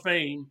Hall of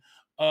Fame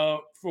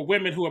for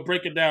women who are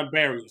breaking down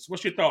barriers.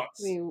 What's your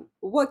thoughts? I mean,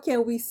 what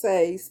can we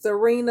say?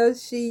 Serena,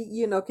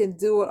 she, can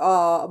do it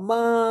all.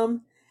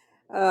 Mom,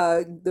 one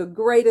of the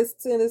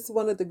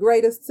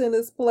greatest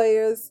tennis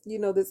players,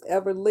 that's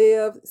ever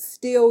lived,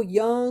 still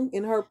young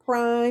in her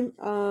prime.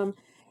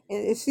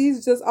 And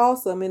she's just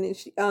awesome, and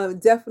she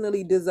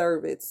definitely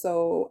deserve it.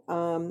 So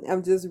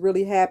I'm just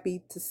really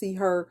happy to see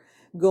her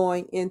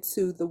going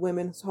into the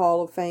Women's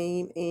Hall of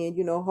Fame, and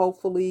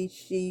hopefully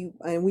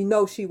and we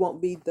know she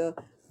won't be the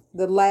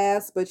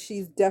last, but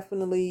she's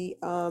definitely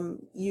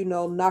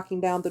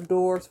knocking down the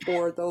doors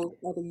for those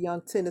other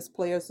young tennis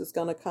players that's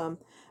gonna come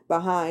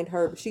behind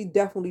her. But she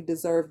definitely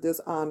deserved this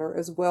honor,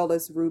 as well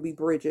as Ruby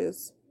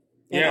Bridges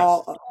and Yes.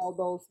 all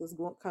those that's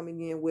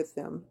coming in with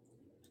them.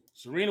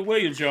 Serena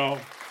Williams, y'all.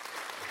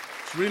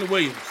 Serena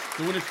Williams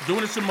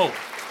doing it some more.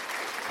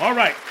 All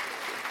right.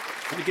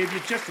 I'm going to give you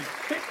just a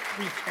quick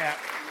recap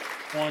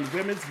on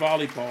women's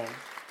volleyball.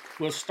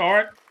 We'll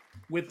start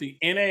with the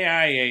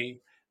NAIA.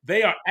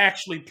 They are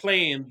actually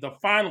playing the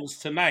finals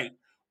tonight.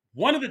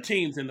 One of the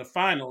teams in the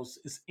finals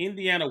is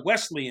Indiana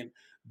Wesleyan.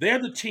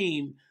 They're the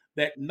team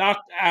that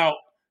knocked out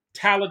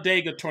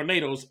Talladega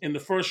Tornadoes in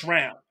the first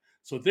round.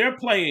 So they're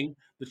playing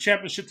the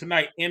championship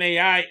tonight,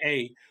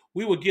 NAIA.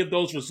 We will give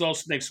those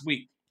results next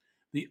week.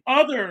 The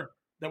other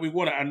that we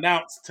want to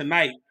announce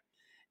tonight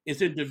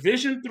is in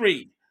Division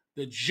III,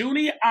 the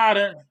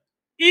Juniata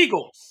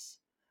Eagles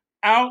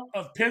out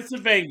of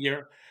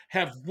Pennsylvania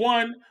have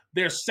won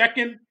their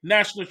second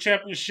national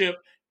championship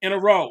in a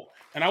row.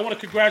 And I want to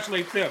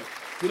congratulate them.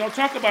 We don't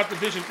talk about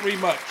Division III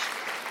much,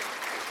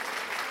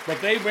 but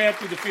they ran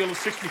through the field of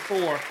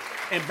 64.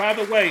 And by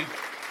the way,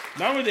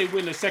 not only did they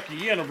win the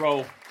second year in a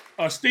row,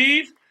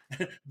 Steve,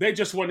 they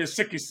just won their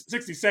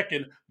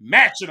 62nd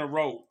match in a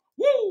row.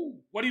 Woo!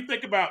 What do you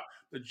think about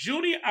the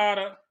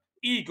Juniata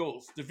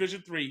Eagles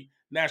Division III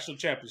National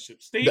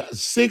Championship? Steve?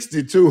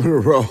 62 in a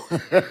row.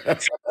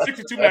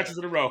 62 matches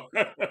in a row.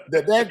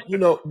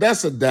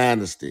 That's a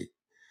dynasty.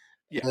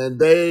 Yeah. And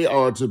they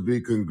are to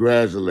be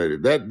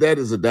congratulated. That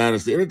is a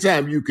dynasty.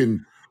 Anytime you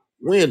can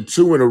win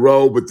 2 in a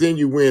row, but then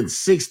you win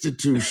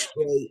 62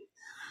 straight.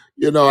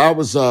 I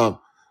was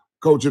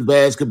coaching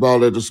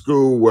basketball at a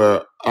school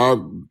where our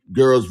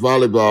girls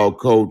volleyball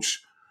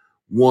coach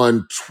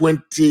won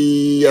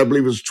 20, I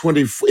believe it was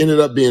 20, ended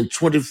up being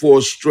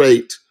 24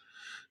 straight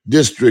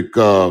district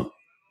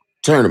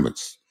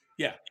tournaments.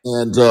 Yeah.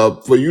 And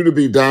for you to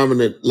be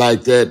dominant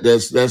like that,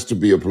 that's to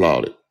be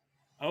applauded.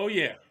 Oh,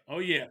 yeah. Oh,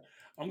 yeah.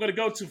 I'm going to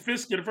go to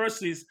Fisk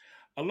University's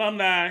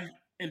alumni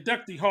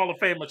inductee Hall of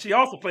Famer. She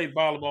also played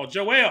volleyball.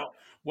 Joelle,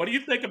 what do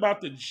you think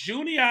about the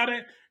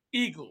Juniata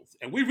Eagles?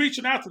 And we're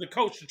reaching out to the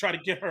coach to try to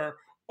get her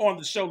on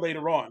the show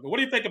later on. But what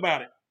do you think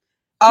about it?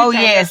 Oh,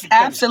 yes,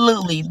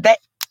 absolutely.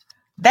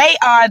 They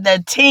are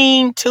the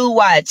team to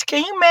watch.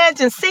 Can you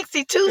imagine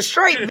 62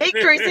 straight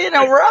victories in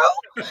a row?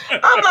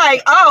 I'm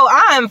like,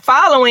 I am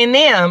following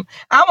them.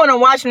 I want to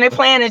watch them. They're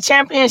playing a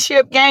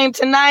championship game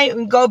tonight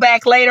and go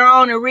back later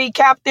on and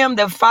recap them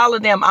to follow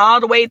them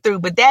all the way through.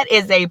 But that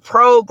is a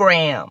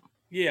program.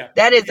 Yeah.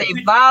 That is a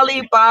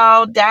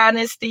volleyball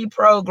dynasty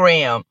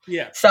program.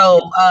 Yeah. So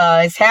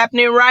it's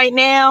happening right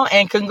now.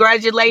 And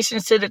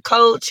congratulations to the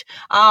coach,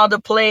 all the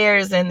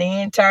players, and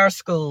the entire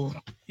school.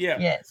 Yeah.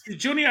 Yes.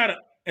 Juniata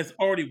has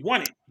already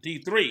won it,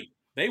 D3.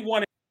 They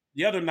won it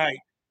the other night.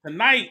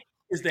 Tonight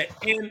is the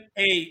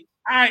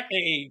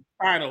NAIA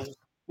finals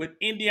with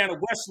Indiana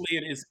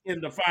Wesleyan is in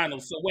the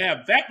finals. So we'll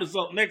have that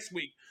result next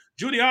week.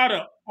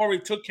 Juniata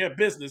already took care of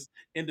business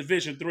in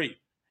Division III.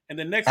 And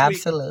then next week,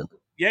 Absolutely.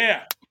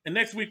 and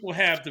next week we'll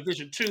have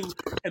Division II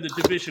and the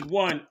Division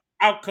I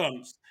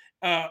outcomes.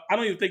 I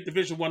don't even think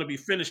Division I will be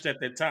finished at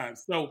that time.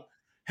 So,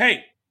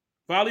 hey,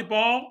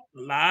 volleyball,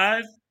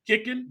 live,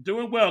 kicking,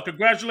 doing well.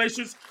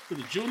 Congratulations to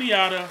the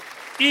Juniata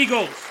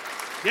Eagles.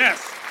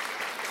 Yes.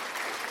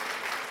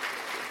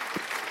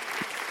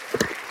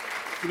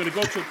 We're going to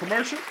go to a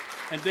commercial,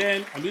 and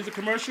then a music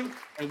commercial,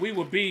 and we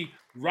will be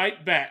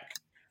right back.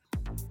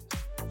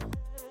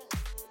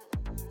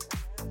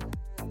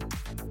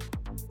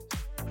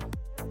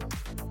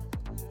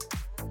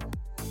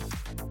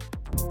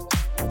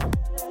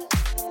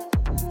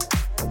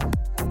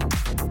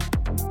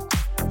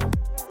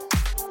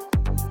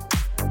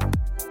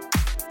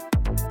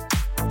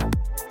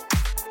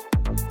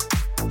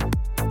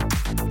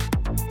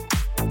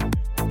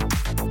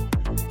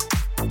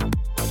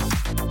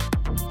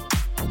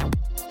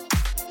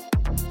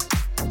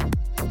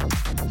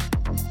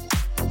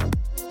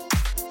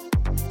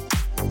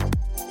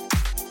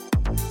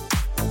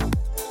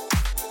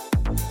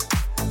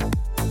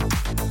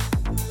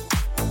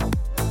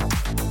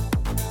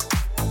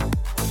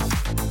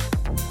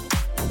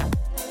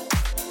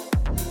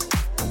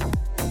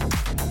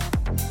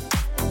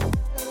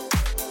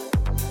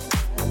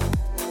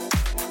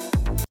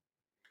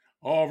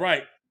 All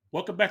right.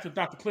 Welcome back to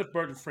Dr. Cliff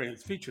Burt and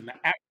Friends, featuring the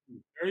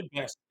absolute very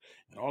best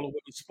in all of women's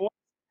sports,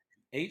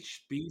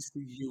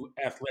 HBCU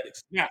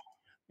athletics. Now,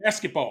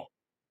 basketball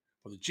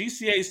for the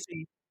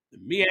GCAC, the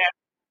MEAC,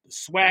 the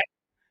SWAC,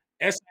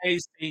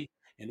 SAC,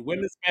 and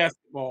women's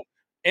basketball.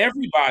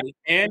 Everybody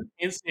and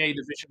NCAA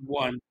Division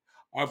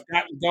I have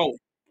gotten going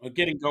or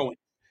getting going.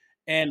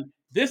 And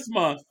this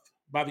month,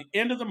 by the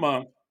end of the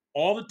month,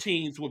 all the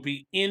teams will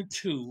be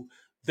into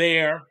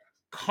their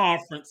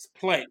conference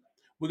play.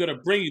 We're going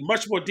to bring you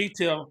much more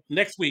detail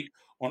next week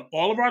on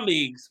all of our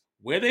leagues,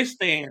 where they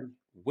stand,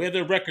 where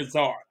their records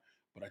are.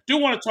 But I do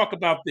want to talk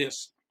about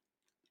this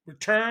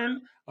return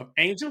of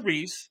Angel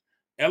Reese,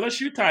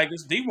 LSU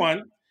Tigers,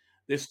 D1.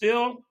 They're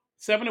still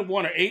 7-1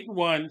 or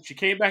 8-1. She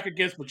came back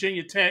against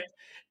Virginia Tech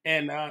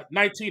and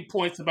 19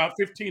 points, about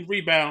 15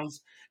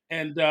 rebounds.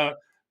 And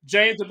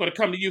James, I'm going to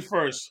come to you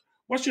first.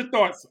 What's your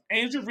thoughts,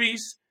 Angel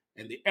Reese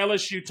and the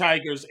LSU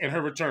Tigers and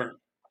her return?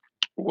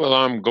 Well,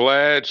 I'm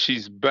glad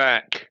she's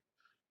back.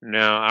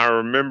 Now, I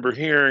remember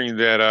hearing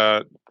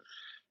that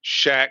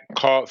Shaq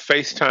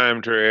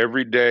FaceTimed her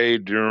every day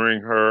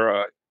during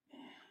her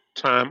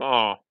time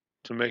off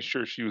to make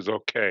sure she was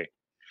okay.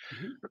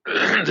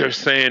 Mm-hmm. They're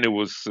saying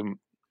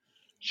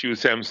she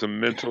was having some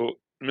mental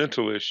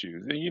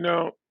issues.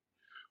 And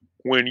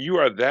when you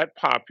are that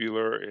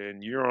popular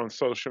and you're on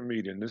social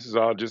media, and this is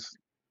all just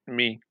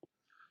me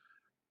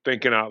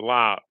thinking out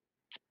loud,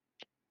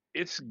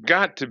 it's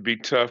got to be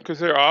tough because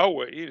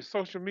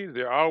social media,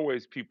 there are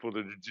always people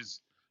that are just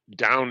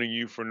downing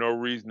you for no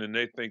reason and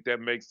they think that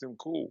makes them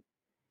cool.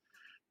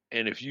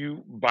 And if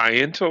you buy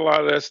into a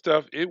lot of that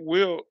stuff, it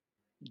will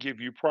give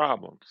you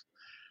problems.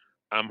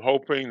 I'm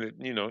hoping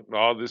that,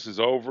 all this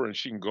is over and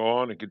she can go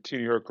on and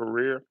continue her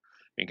career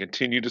and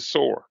continue to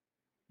soar.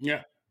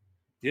 Yeah.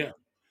 Yep.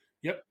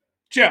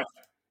 Jeff,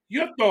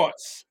 your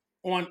thoughts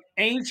on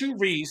Angel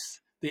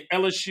Reese, the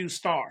LSU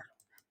star,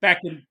 back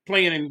in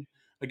playing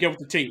again with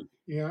the team?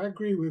 Yeah, I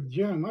agree with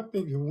Jim. I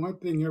think the one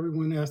thing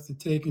everyone has to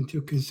take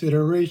into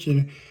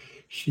consideration,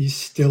 she's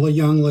still a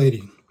young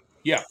lady.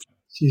 Yeah.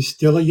 She's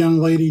still a young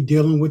lady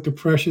dealing with the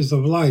pressures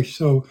of life.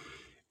 So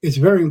it's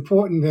very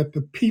important that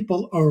the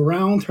people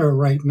around her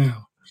right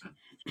now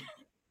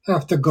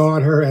have to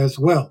guard her as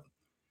well.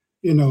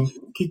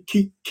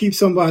 Keep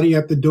somebody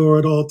at the door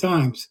at all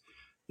times.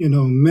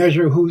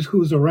 Measure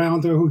who's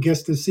around her, who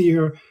gets to see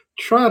her.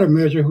 Try to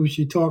measure who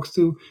she talks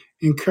to.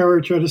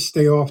 Encourage her to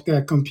stay off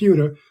that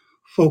computer.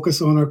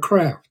 Focus on her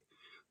craft.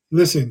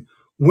 Listen,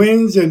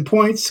 wins and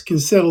points can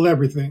settle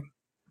everything.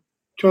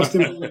 Trust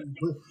him.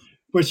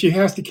 But she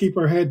has to keep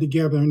her head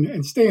together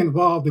and stay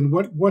involved in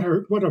what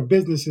her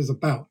business is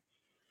about,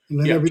 and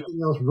let everything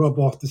else rub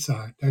off the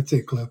side. That's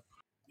it, Cliff.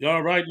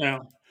 All right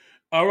now.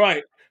 All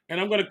right. And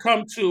I'm going to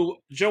come to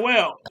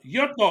Joelle.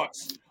 Your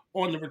thoughts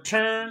on the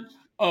return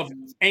of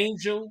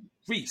Angel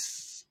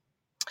Reese?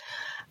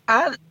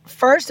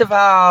 First of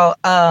all,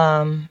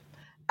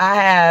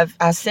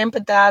 I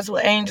sympathize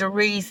with Angel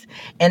Reese,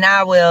 and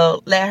I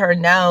will let her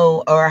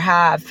know or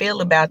how I feel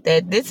about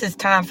that. This is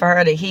time for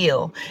her to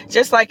heal.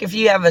 Just like if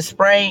you have a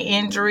sprain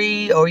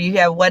injury or you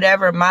have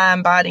whatever,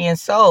 mind, body, and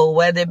soul,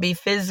 whether it be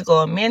physical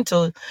or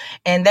mental,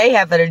 and they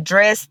have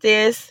addressed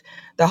this.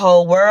 The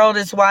whole world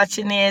is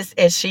watching this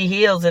as she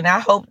heals, and I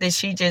hope that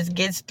she just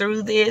gets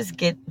through this,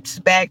 gets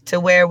back to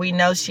where we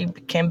know she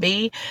can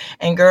be.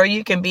 And girl,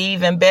 you can be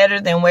even better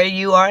than where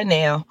you are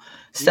now.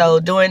 So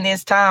during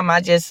this time,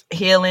 I just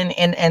healing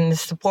and the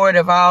support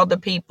of all the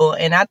people.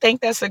 And I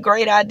think that's a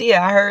great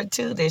idea. I heard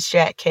too that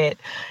Shaq had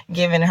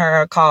given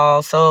her a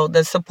call. So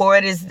the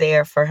support is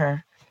there for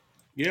her.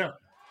 Yeah.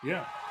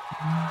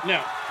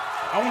 Now,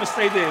 I want to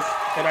say this,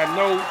 that I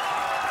know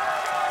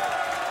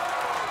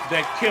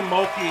that Kim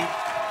Mulkey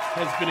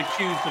has been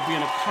accused of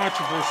being a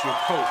controversial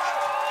coach.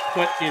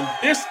 But in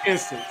this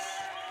instance,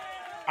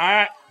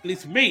 at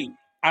least me,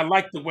 I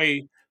like the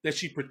way that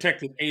she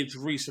protected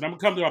Angel Reese. And I'm going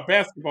to come to our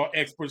basketball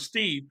expert,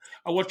 Steve.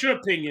 I want your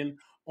opinion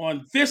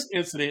on this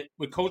incident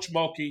with Coach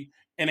Mulkey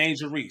and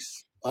Angel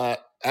Reese. I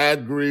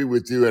agree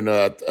with you, and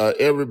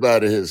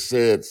everybody has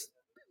said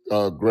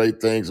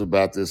great things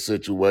about this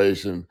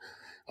situation,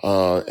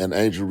 and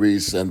Angel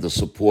Reese and the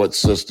support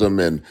system,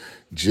 and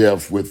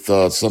Jeff with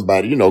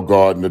somebody,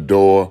 guarding the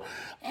door.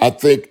 I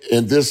think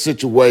in this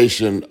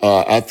situation,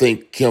 I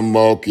think Kim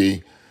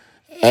Mulkey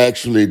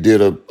actually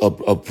did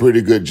a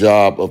pretty good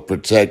job of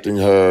protecting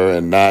her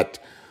and not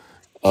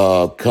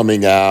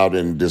coming out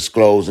and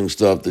disclosing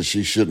stuff that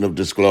she shouldn't have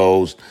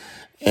disclosed.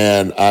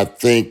 And I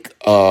think,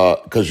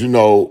 because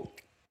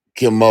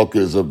Kim Mulkey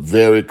is a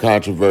very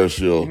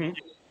controversial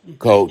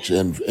coach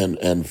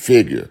and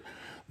figure.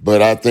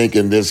 But I think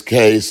in this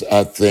case,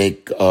 I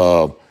think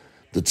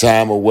the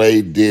time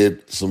away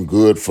did some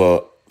good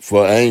for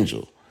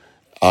Angel.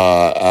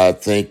 I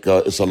think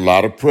it's a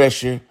lot of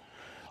pressure.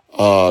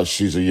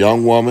 She's a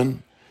young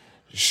woman.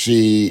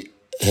 She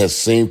has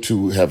seemed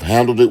to have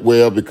handled it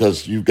well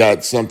because you've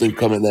got something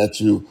coming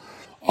at you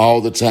all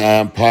the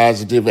time,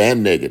 positive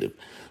and negative.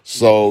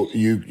 So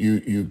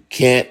you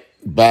can't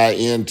buy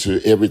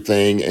into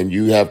everything, and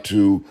you have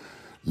to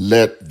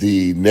let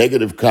the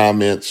negative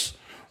comments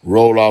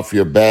roll off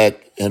your back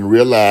and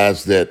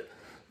realize that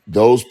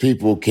those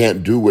people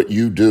can't do what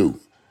you do.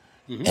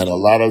 And a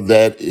lot of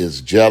that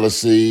is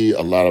jealousy,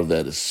 a lot of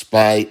that is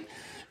spite,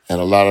 and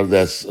a lot of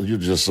that's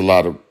just a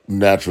lot of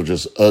natural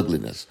just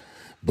ugliness.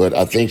 But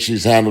I think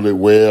she's handled it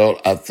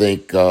well. I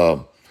think I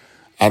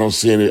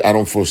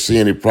don't foresee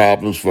any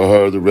problems for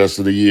her the rest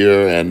of the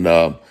year, and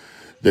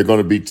they're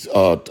going to be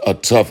a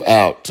tough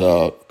out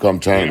come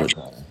tournament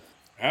time.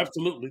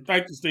 Absolutely.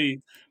 Thank you,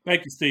 Steve.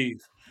 Thank you,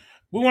 Steve.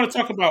 We want to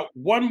talk about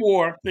one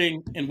more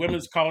thing in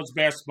women's college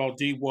basketball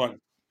D1.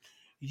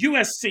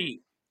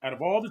 USC, out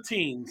of all the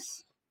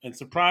teams and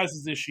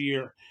surprises this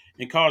year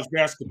in college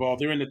basketball,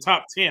 they're in the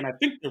top 10. I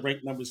think they're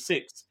ranked number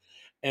 6.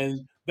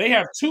 And they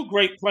have two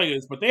great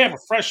players, but they have a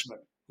freshman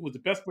who was the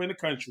best player in the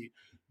country,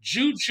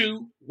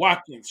 JuJu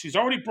Watkins. She's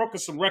already broken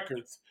some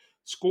records,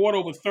 scored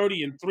over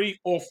 30 in 3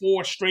 or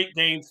 4 straight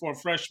games for a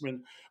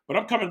freshman. But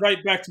I'm coming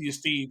right back to you,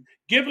 Steve.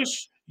 Give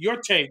us your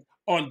take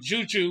on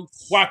JuJu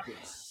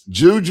Watkins.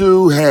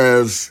 JuJu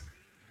has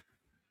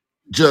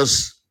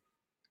just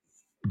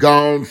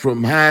gone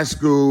from high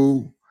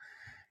school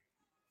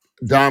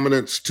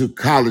dominance to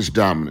college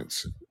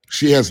dominance.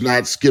 She has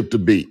not skipped a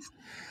beat.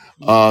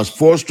 4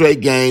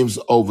 straight games,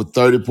 over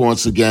 30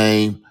 points a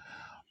game.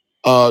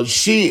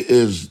 She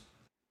is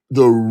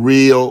the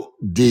real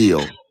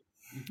deal.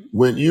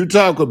 When you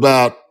talk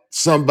about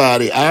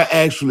somebody, I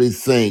actually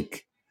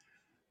think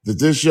that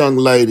this young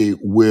lady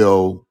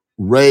will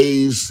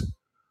raise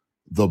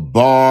the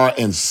bar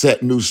and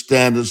set new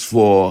standards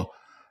for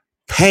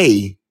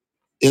pay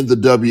in the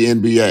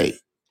WNBA.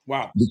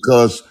 Wow.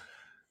 Because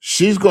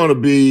she's going to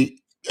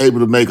be able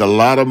to make a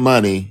lot of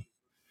money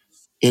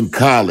in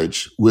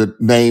college with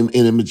name,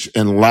 image,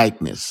 and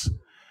likeness.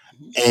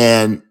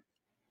 And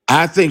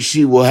I think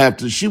she would have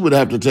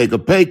to take a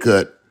pay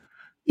cut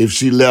if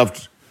she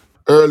left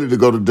early to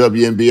go to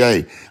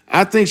WNBA.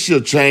 I think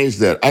she'll change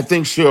that. I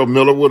think Cheryl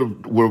Miller would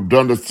have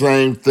done the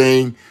same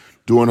thing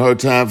during her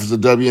time for the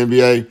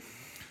WNBA.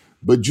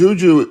 But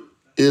JuJu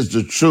is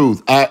the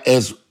truth.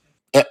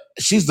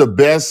 She's the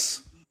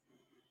best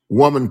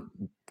woman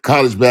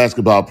college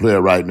basketball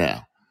player right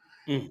now.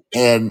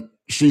 And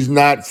she's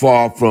not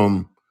far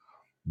from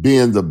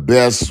being the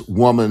best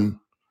woman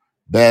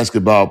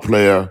basketball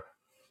player,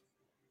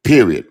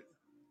 period.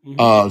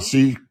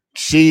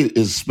 She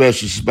is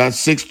special. She's about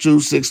 6'2",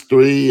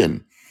 6'3",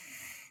 and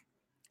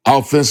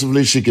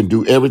offensively, she can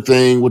do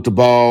everything with the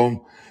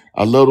ball.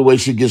 I love the way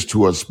she gets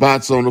to her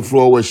spots on the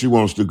floor where she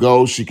wants to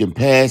go. She can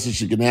pass it,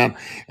 she can handle.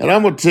 And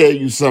I'm going to tell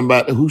you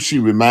somebody who she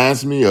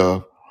reminds me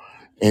of,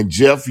 and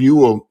Jeff, you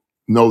will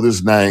know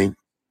this name,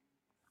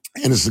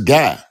 and it's a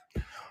guy.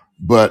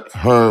 But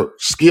her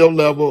skill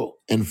level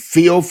and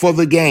feel for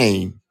the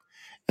game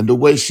and the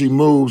way she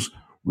moves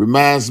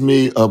reminds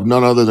me of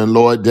none other than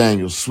Lloyd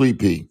Daniels, Sweet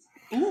Pea.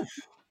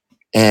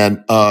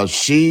 And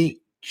she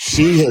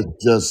has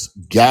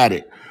just got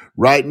it.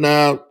 Right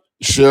now,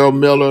 Cheryl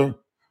Miller,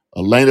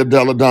 Elena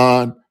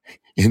Deladon,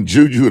 and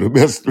JuJu are the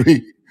best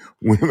 3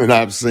 women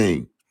I've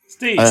seen.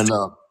 Steve, and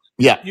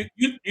yeah,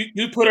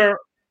 you put her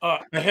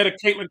ahead of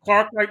Caitlin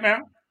Clark right now?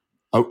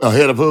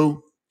 Ahead of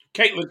who?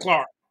 Caitlin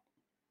Clark.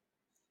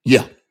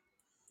 Yeah.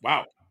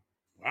 Wow.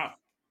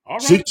 All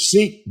right.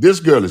 This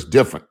girl is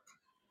different.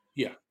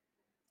 Yeah.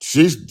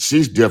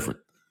 She's different.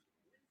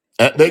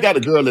 They got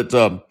a girl at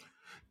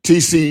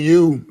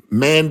TCU,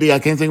 Mandy, I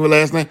can't think of her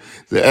last name.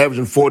 They're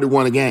averaging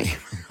 41 a game.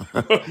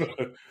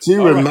 She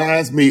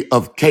reminds me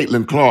of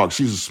Caitlin Clark.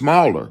 She's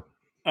smaller,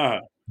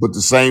 but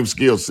the same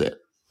skill set.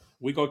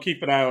 We're going to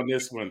keep an eye on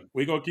this one.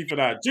 We're going to keep an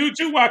eye.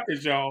 JuJu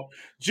Watkins, y'all.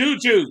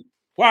 JuJu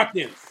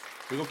Watkins.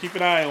 We're going to keep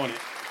an eye on it.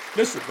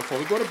 Listen, before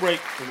we go to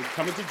break, and we're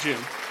coming to Jim,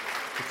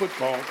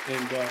 football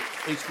and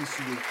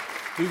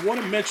HBCU. We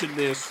want to mention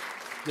this.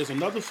 There's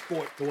another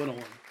sport going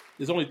on.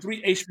 There's only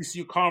 3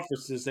 HBCU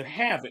conferences that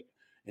have it.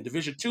 In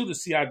Division II, the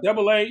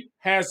CIAA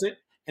has it,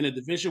 and in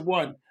Division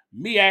I,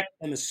 MEAC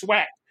and the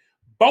SWAC.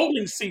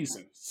 Bowling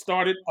season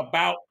started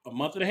about a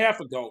month and a half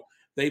ago.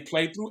 They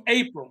played through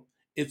April.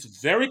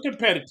 It's very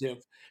competitive,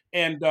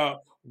 and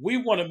we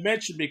want to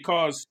mention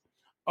because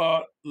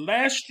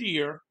last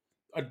year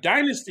a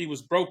dynasty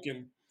was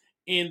broken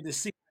in the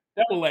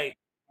CAA.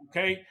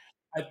 Okay,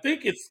 I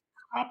think it's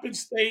Coppin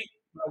State.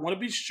 I want to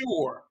be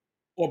sure,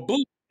 or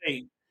Blue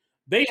State.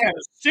 They had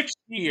a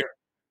 6-year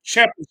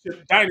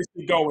championship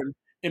dynasty going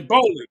in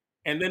bowling,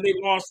 and then they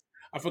lost.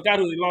 I forgot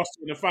who they lost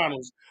to in the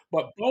finals.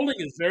 But bowling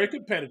is very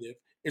competitive.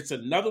 It's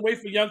another way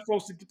for young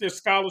folks to get their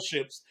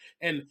scholarships,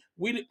 and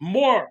we need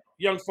more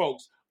young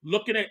folks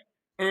looking at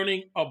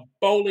earning a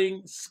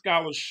bowling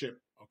scholarship.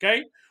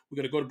 Okay, we're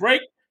gonna go to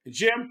break, and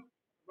Jim,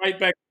 right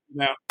back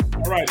now.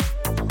 All right.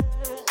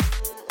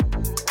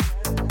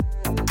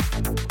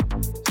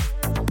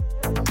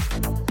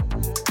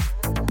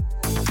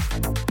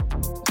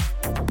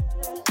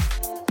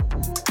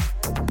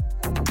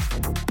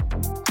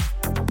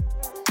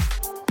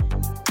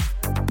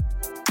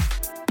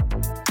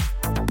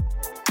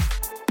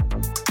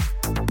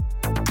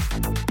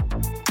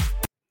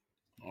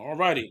 All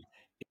righty.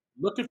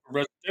 Looking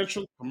for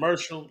residential,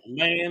 commercial,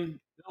 land,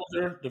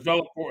 builder,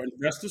 developer, or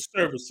investor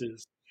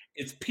services,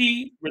 it's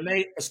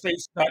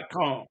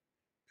preneeestates.com.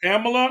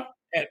 Pamela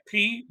at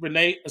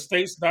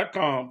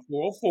preneeestates.com,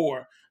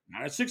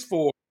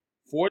 404-964-4294.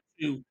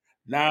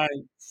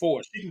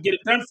 She can get it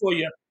done for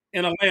you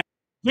in Atlanta.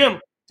 Jim,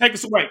 take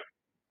us away.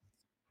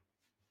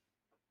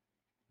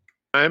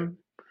 Time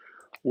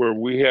where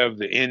we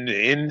have in the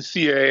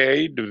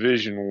NCAA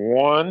Division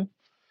One.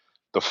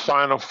 The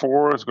Final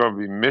Four is going to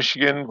be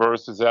Michigan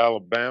versus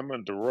Alabama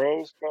in the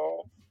Rose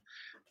Bowl,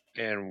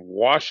 and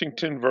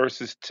Washington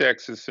versus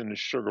Texas in the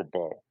Sugar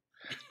Bowl.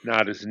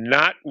 Now, it is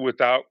not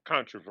without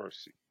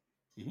controversy.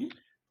 Mhm.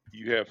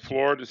 You have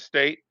Florida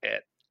State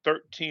at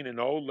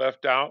 13-0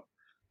 left out,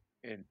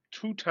 and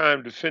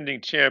two-time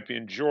defending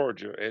champion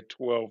Georgia at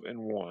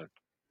 12-1.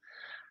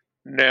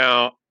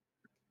 Now,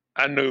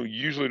 I know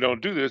you usually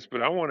don't do this,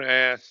 but I want to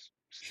ask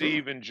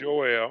Steve and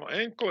Joel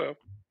and Cliff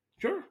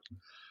Sure.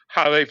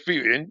 how they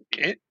feel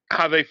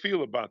how they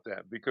feel about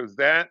that, because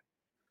that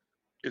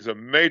is a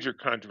major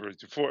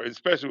controversy for,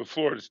 especially with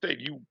Florida State.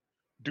 You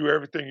do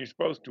everything you're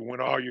supposed to,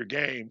 win all your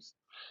games,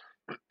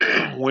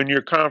 win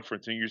your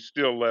conference, and you're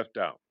still left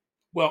out.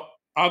 Well,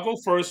 I'll go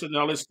first, and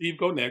I'll let Steve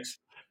go next.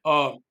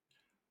 Uh,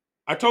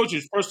 I told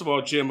you, first of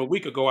all, Jim, a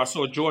week ago, I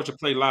saw Georgia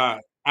play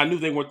live. I knew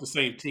they weren't the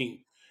same team.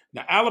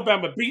 Now,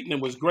 Alabama beating them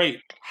was great.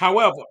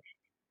 However,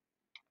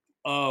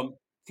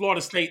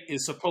 Florida State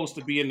is supposed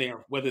to be in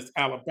there, whether it's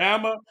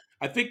Alabama.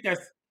 I think that's,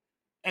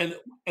 and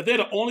they're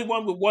the only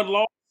one with one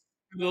loss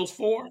in those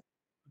 4. I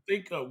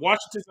think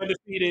Washington's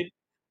undefeated.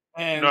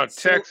 And No,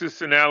 so,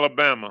 Texas and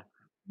Alabama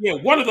yeah,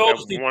 one of have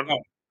those need to one. go.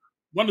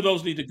 One of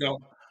those need to go.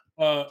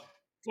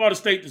 Florida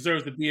State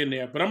deserves to be in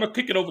there. But I'm going to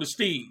kick it over to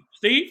Steve.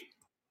 Steve?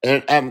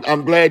 And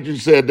I'm glad you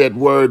said that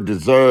word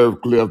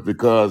deserve, Cliff,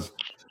 because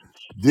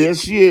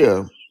this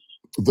year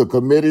the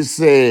committee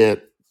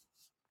said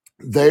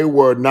they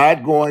were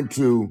not going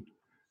to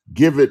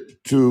give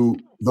it to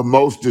the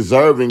most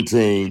deserving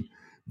team.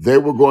 They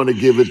were going to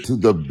give it to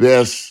the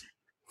best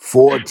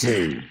 4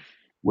 team,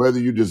 whether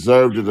you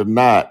deserved it or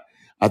not.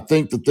 I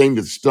think the thing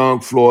that stung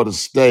Florida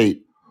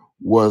State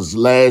was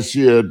last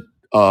year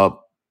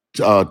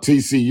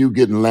TCU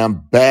getting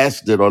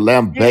lambasted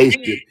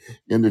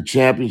in the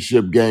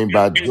championship game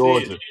by They did.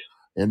 Georgia.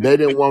 And they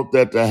didn't want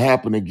that to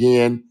happen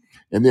again.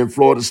 And then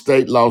Florida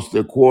State lost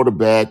their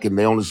quarterback and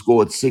they only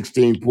scored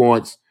 16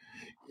 points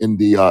in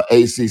the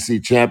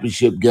ACC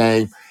championship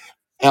game.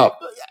 Now,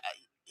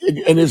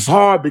 and it's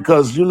hard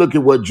because you look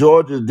at what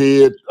Georgia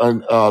did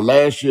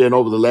last year and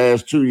over the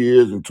last 2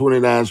 years in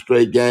 29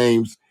 straight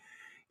games,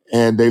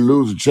 and they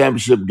lose a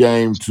championship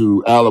game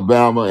to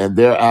Alabama, and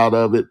they're out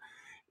of it.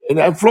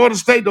 And Florida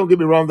State, don't get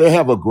me wrong, they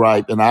have a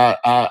gripe, and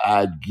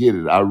I get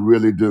it, I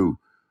really do.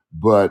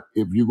 But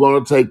if you're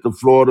going to take the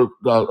Florida,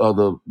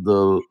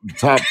 the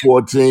top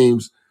 4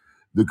 teams,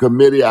 the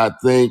committee, I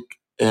think,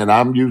 and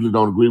I usually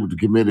don't agree with the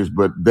committees,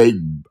 but they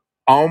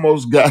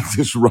almost got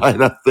this right,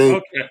 I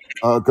think, Okay.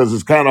 because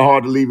it's kind of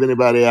hard to leave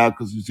anybody out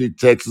because you see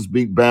Texas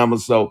beat Bama,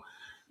 so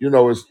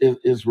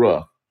it's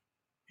rough.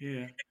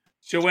 Yeah.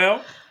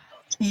 Joel?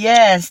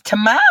 Yes, to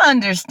my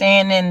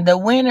understanding, the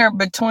winner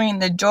between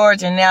the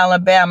Georgia and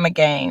Alabama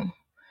game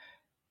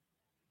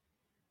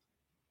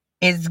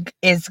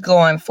is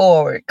going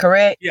forward,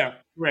 correct? Yeah,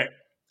 correct.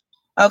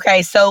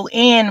 Okay, so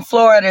in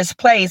Florida's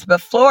place,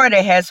 but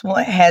Florida has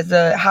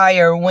a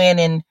higher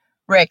winning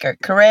record,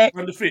 correct?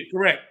 Undefeated.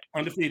 Correct.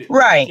 Undefeated.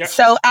 Right. Yep.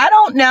 So I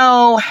don't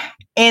know.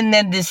 in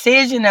the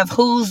decision of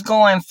who's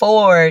going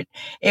forward,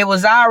 it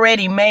was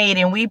already made,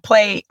 and we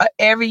play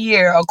every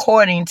year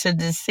according to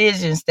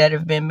decisions that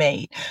have been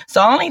made.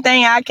 So only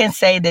thing I can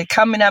say that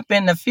coming up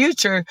in the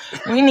future,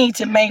 we need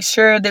to make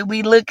sure that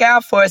we look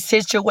out for a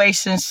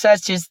situation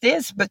such as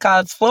this,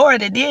 because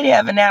Florida did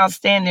have an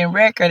outstanding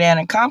record and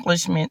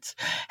accomplishments.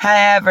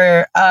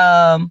 However,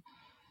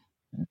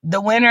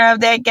 the winner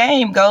of that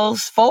game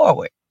goes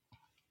forward.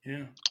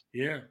 Yeah.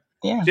 Yeah.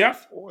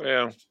 Jeff?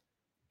 Well,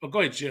 go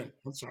ahead, Jim.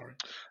 I'm sorry.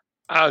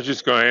 I was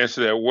just going to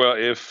answer that. Well,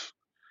 if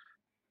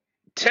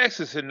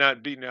Texas had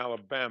not beaten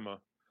Alabama,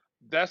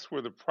 that's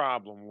where the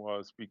problem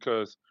was,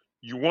 because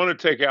you want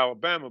to take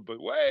Alabama, but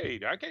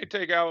wait, I can't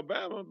take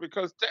Alabama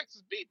because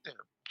Texas beat them.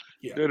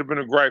 Yeah. There'd have been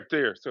a gripe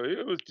there. So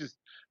it was just,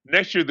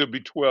 next year there'll be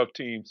 12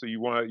 teams, so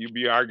you'll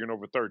be arguing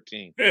over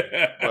 13.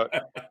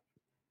 But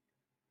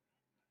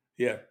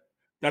yeah,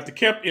 Dr.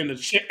 Kemp in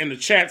the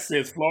chat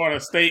says Florida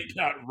State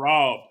got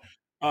robbed.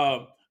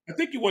 I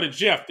think you wanted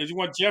Jeff. Did you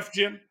want Jeff,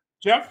 Jim?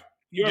 Jeff,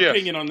 your Yes.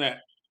 opinion on that?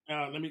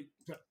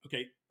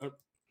 Okay.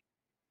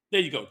 There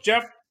you go,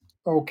 Jeff.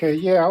 Okay,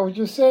 yeah, I was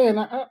just saying,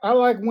 I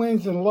like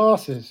wins and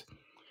losses.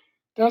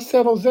 That's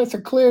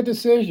a clear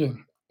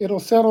decision. It'll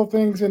settle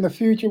things in the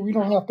future. We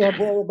don't have to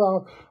worry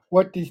about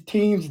what these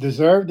teams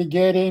deserve to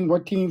get in,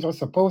 what teams are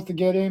supposed to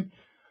get in.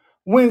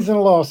 Wins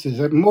and losses.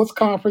 At most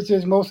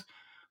conferences, most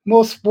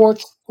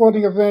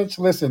sporting events,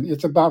 listen,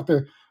 it's about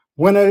the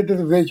winner of the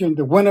division,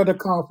 the winner of the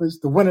conference,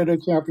 the winner of the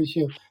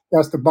championship.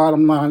 That's the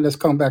bottom line. Let's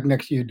come back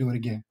next year and do it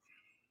again.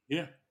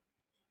 Yeah.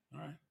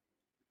 All right.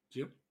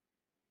 Jim?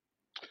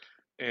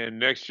 And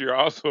next year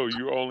also,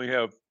 you only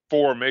have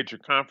 4 major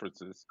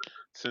conferences,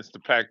 since the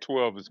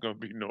Pac-12 is going to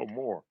be no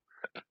more.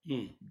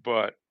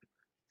 But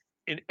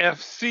in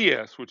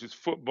FCS, which is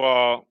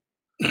football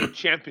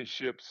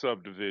championship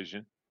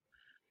subdivision,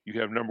 you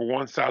have number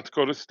 1 South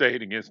Dakota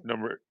State against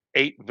number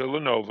 8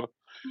 Villanova,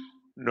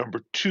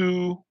 number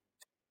 2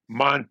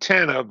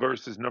 Montana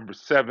versus number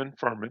 7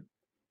 Furman,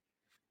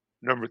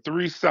 number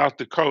 3 South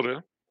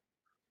Dakota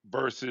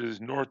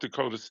versus North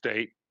Dakota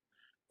State,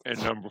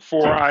 and number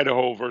 4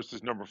 Idaho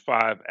versus number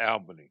 5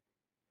 Albany.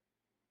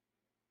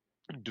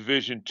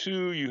 Division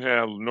 2, you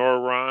have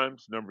Lenore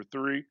Rhymes, number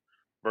 3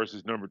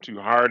 versus number 2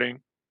 Harding.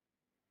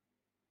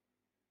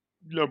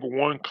 Number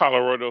 1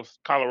 Colorado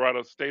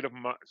State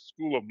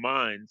School of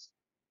Mines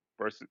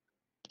versus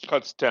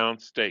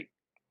Kutztown State.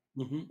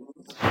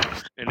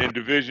 And in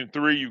Division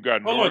 3, you've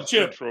got North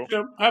Central.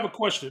 Jim, I have a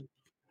question.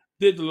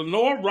 Did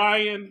Lenore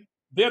Ryan,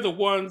 they're the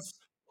ones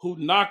who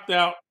knocked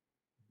out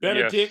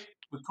Benedict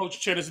with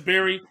Coach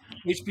Chenisberry,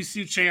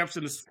 HBCU champs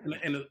in the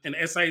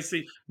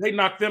SIAC? They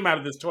knocked them out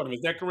of this tournament.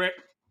 Is that correct?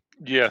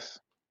 Yes.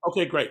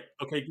 Okay, great.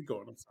 Okay, keep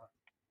going. I'm sorry.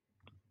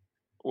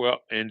 Well,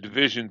 in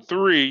Division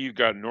 3, you've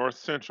got North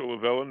Central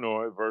of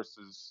Illinois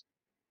versus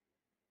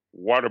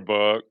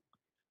Waterbug,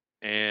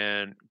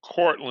 and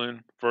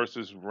Cortland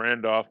versus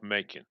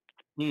Randolph-Macon.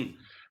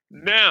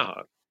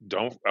 Now,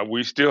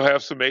 we still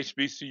have some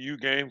HBCU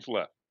games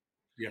left.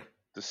 Yeah.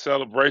 The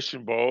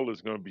Celebration Bowl is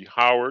going to be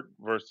Howard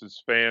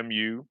versus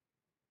FAMU,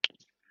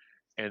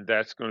 and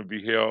that's going to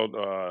be held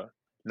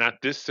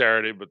not this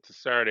Saturday, but the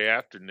Saturday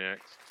after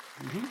next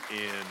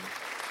in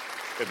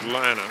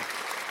Atlanta.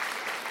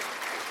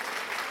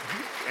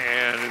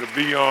 And it'll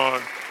be on.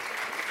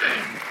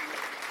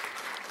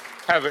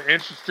 Have an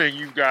interesting.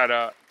 You've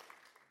got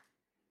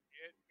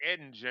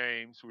Eden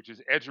James, which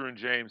is Edgerrin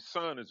James'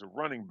 son, is a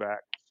running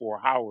back for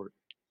Howard,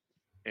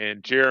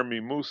 and Jeremy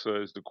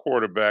Musa is the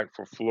quarterback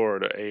for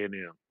Florida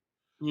A&M.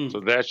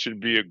 So that should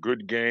be a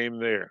good game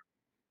there.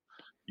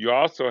 You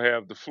also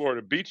have the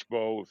Florida Beach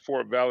Bowl with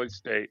Fort Valley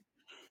State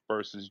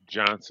versus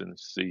Johnson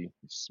C.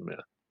 Smith.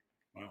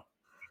 Wow.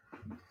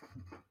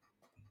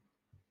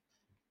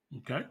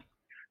 Okay.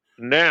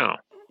 Now,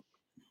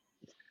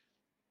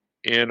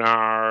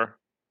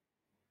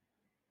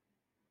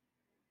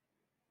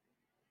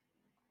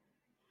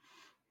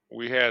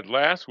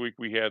 last week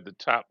we had the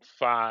top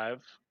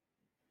 5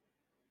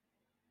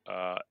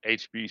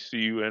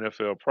 HBCU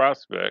NFL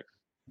prospects.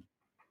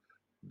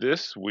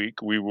 This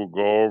week we will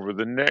go over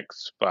the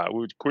next 5. We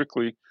would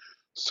quickly.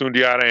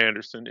 Juniata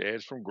Anderson,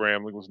 edge from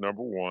Grambling, was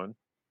number 1.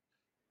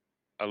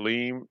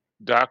 Aleem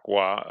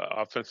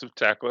Dakwa, offensive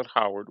tackle at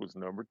Howard, was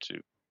number 2.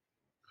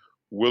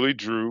 Willie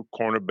Drew,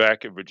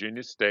 cornerback at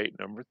Virginia State,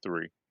 number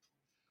 3.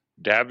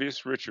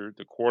 Davius Richard,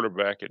 the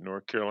quarterback at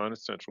North Carolina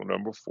Central,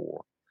 number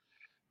 4.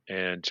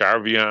 And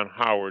Jarvion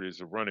Howard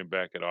is a running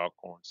back at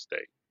Alcorn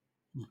State.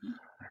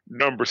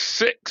 Number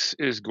 6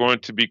 is going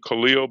to be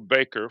Khalil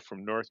Baker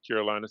from North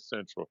Carolina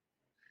Central.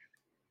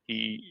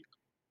 He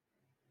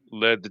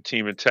led the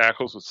team in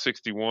tackles with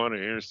 61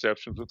 and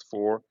interceptions with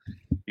 4.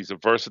 He's a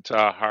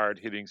versatile,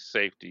 hard-hitting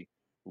safety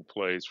who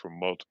plays for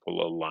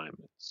multiple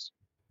alignments.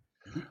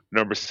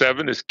 Number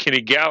 7 is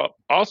Kenny Gallup,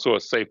 also a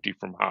safety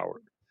from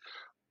Howard.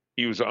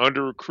 He was an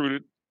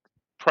under-recruited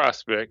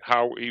prospect.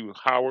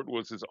 Howard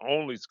was his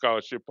only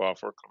scholarship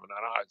offer coming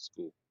out of high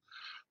school,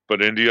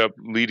 but ended up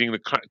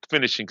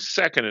finishing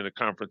second in the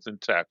conference in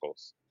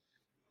tackles.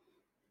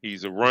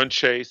 He's a run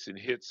chase and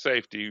hit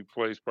safety who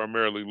plays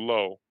primarily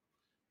low,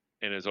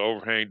 and as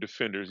overhang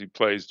defenders, he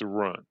plays the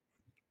run.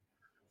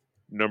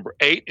 Number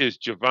 8 is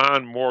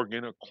Javon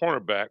Morgan, a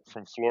cornerback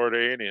from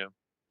Florida A&M.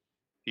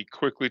 He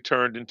quickly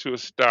turned into a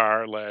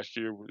star last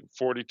year with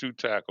 42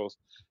 tackles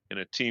and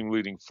a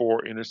team-leading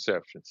 4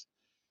 interceptions.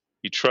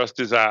 He trusts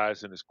his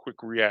eyes and is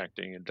quick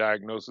reacting and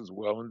diagnoses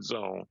well in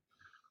zone,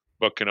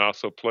 but can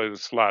also play the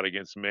slot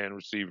against man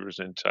receivers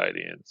and tight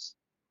ends.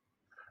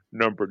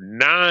 Number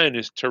 9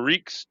 is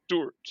Tariq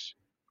Stewart,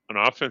 an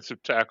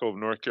offensive tackle of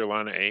North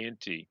Carolina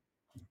A&T.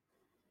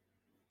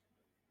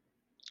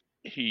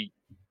 He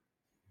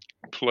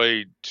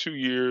played 2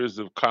 years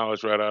of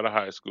college right out of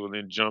high school,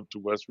 then jumped to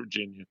West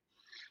Virginia,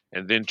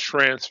 and then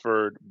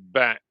transferred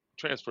to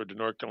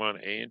North Carolina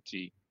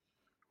A&T,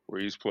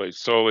 where he's played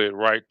solely at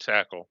right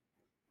tackle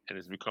and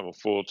has become a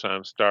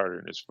full-time starter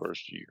in his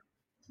first year.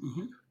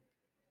 Mm-hmm.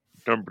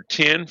 Number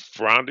 10,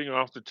 rounding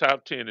off the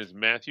top 10, is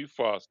Matthew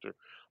Foster,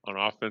 an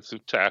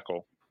offensive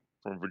tackle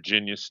from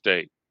Virginia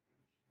State.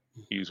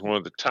 He was one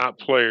of the top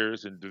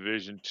players in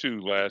Division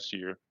II last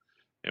year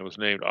and was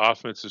named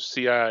Offensive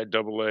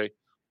CIAA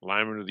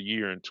Lineman of the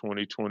Year in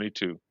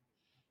 2022.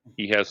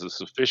 He has a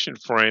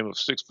sufficient frame of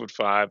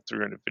 6'5",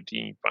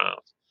 315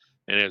 pounds,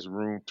 and has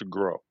room to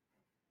grow.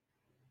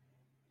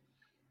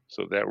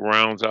 So that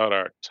rounds out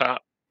our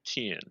top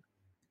 10.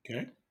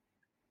 Okay.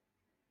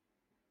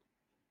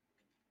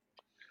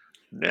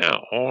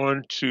 Now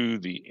on to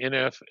the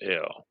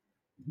NFL,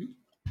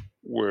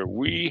 where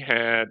we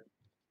had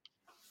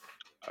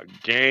a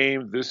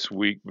game this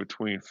week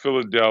between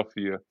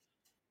Philadelphia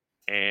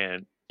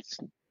and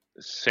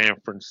San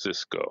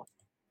Francisco.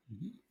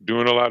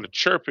 Doing a lot of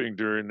chirping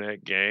during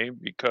that game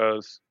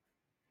because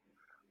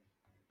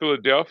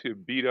Philadelphia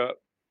beat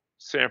up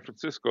San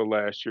Francisco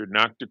last year,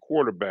 knocked the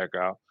quarterback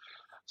out.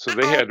 So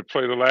they had to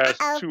play the last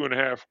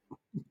 2.5.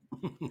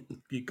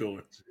 Keep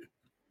going.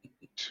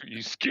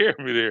 You scared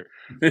me there.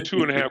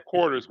 2.5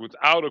 quarters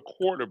without a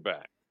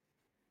quarterback.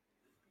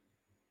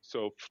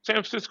 So San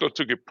Francisco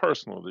took it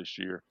personal this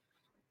year.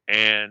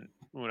 And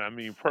when I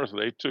mean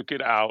personal, they took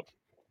it out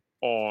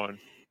on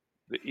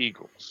the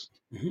Eagles.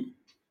 Mm-hmm.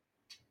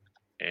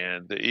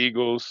 And the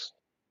Eagles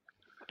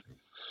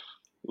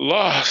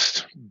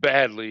lost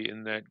badly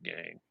in that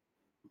game.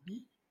 Mm-hmm.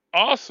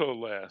 Also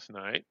last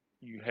night,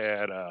 you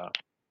had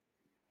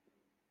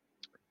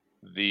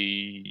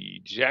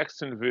the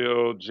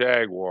Jacksonville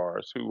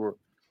Jaguars, who were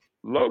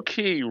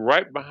low-key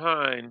right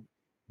behind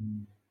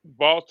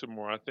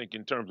Baltimore, I think,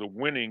 in terms of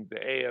winning the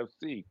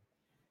AFC,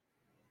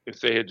 if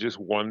they had just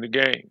won the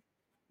game.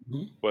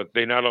 Mm-hmm. But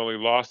they not only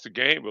lost the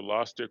game, but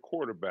lost their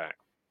quarterback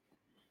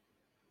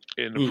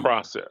in the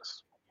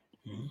process.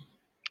 Mm-hmm.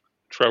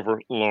 Trevor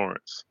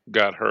Lawrence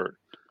got hurt,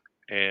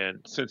 and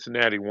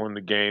Cincinnati won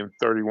the game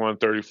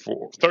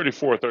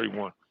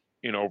 34-31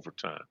 in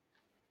overtime.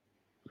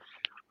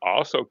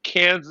 Also,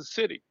 Kansas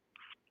City,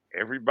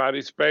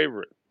 everybody's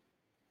favorite,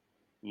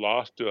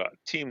 lost to a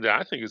team that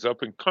I think is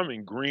up and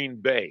coming, Green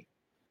Bay.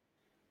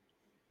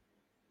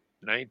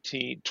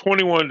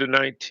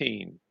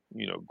 21-19.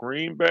 You know,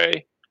 Green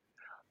Bay,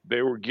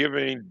 they were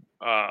giving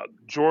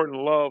Jordan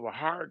Love a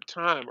hard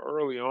time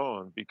early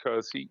on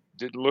because he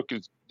didn't look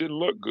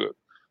good.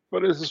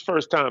 But it's his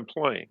first time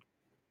playing.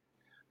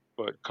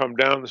 But come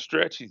down the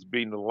stretch, he's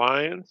beaten the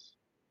Lions,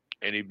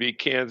 and he beat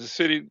Kansas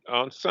City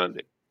on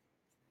Sunday.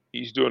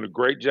 He's doing a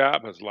great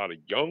job, has a lot of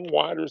young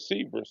wide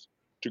receivers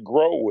to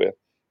grow with,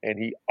 and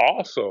he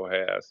also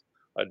has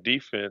a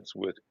defense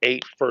with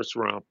 8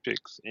 first-round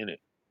picks in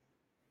it.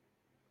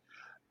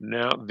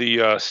 Now,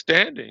 the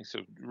standings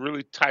have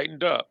really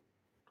tightened up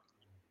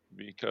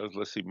because,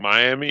 let's see,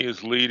 Miami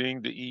is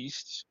leading the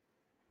East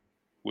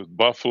with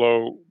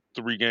Buffalo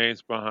 3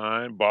 games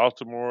behind.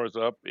 Baltimore is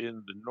up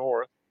in the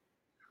North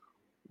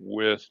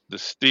with the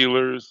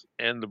Steelers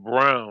and the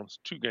Browns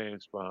 2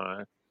 games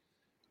behind.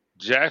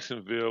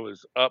 Jacksonville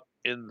is up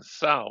in the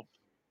South,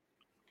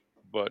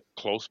 but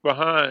close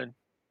behind.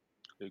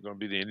 They're going to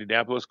be the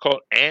Indianapolis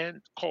Colts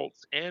and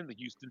the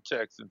Houston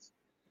Texans.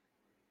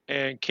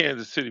 And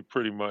Kansas City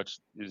pretty much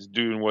is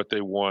doing what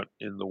they want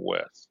in the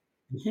West.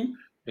 Mm-hmm.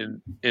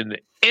 In the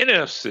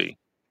NFC,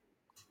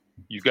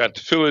 you got the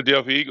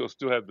Philadelphia Eagles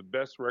still have the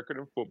best record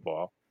in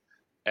football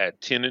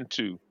at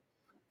 10-2.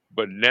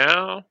 But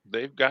now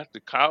they've got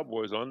the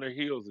Cowboys on their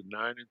heels at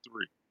 9-3.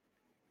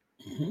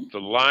 Mm-hmm. The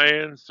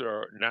Lions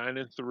are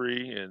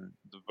 9-3, and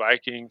the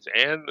Vikings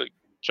and the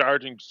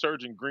surging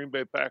Green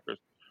Bay Packers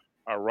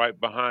are right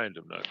behind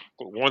them. Now,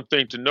 one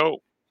thing to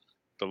note,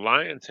 the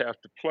Lions have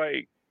to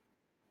play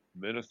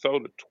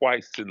Minnesota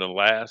twice in the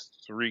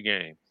last 3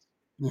 games.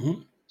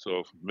 Mm-hmm.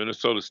 So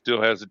Minnesota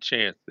still has a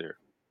chance there.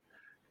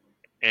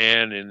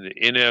 And in the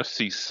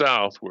NFC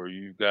South, where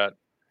you've got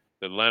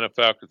the Atlanta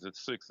Falcons at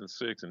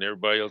 6-6 and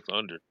everybody else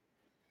under.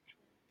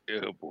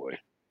 Oh boy.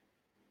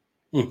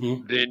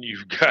 Mm-hmm. Then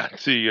you've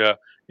got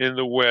in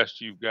the West,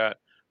 you've got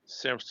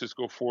San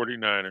Francisco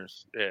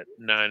 49ers at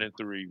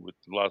 9-3 with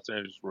the Los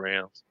Angeles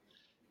Rams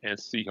and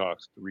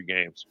Seahawks 3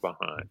 games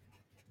behind.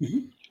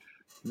 Mm-hmm.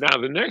 Now,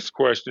 the next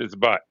question is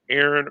about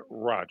Aaron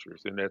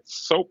Rodgers and that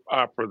soap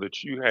opera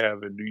that you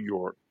have in New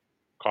York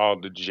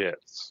called the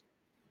Jets.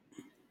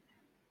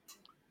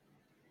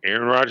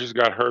 Aaron Rodgers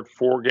got hurt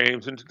 4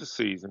 games into the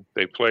season.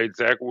 They played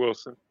Zach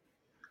Wilson.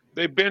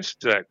 They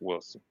benched Zach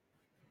Wilson.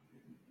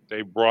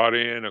 They brought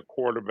in a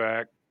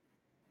quarterback.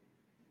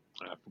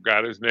 I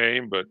forgot his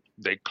name, but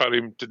they cut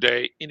him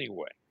today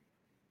anyway.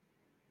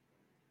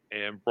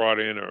 And brought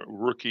in a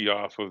rookie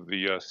off of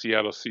the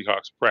Seattle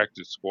Seahawks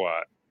practice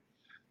squad.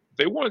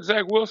 They want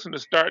Zach Wilson to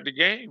start the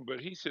game, but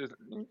he says,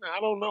 I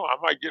don't know, I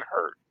might get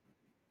hurt.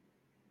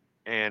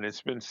 And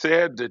it's been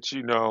said that,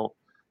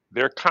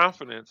 their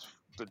confidence,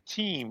 the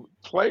team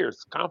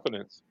players'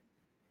 confidence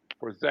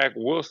for Zach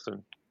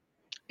Wilson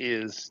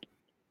is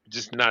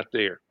just not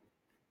there.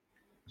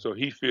 So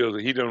he feels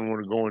that he doesn't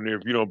want to go in there.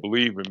 If you don't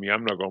believe in me,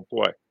 I'm not going to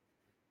play.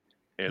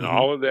 And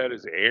all of that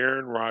is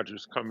Aaron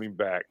Rodgers coming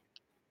back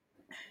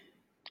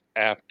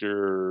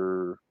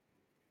after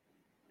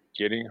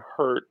getting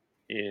hurt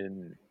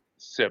in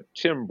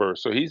September.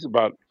 So he's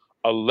about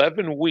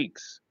 11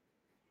 weeks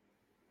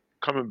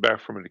coming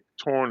back from a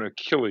torn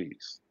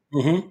Achilles.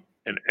 Mm-hmm.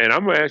 And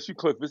I'm going to ask you,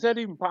 Cliff, is that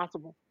even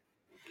possible?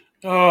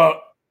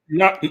 Not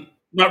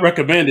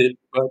recommended,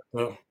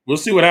 but we'll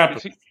see what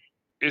happens.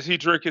 Is he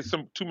drinking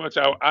too much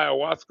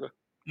ayahuasca?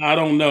 I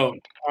don't know.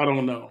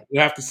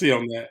 We'll have to see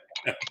on that.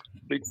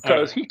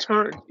 Because he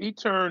turns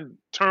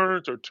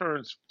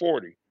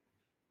 40.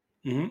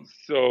 Mm-hmm.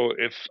 So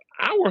if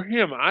I were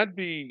him, I'd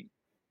be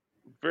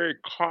very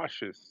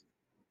cautious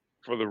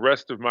for the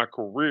rest of my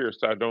career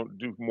so I don't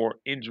do more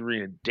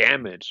injury and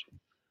damage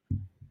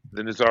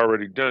than is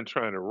already done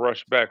trying to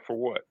rush back for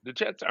what? The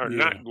Jets are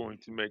not going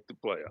to make the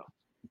playoffs.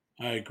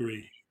 I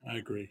agree.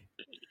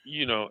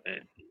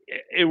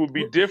 It would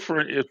be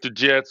different if the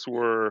Jets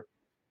were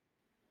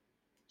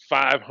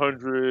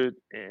 500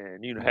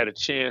 and had a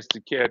chance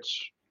to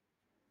catch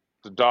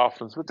the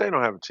Dolphins, but they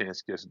don't have a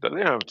chance to catch the. They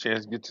don't have a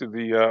chance to get to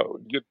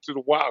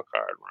the wild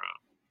card round.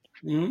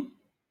 Mm-hmm.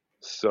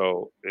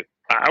 So if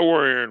I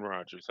were Aaron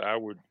Rodgers, I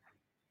would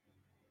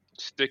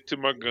stick to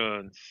my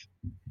guns,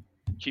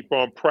 keep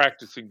on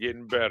practicing,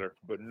 getting better,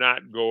 but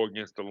not go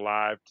against a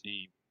live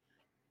team.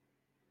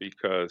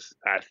 Because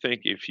I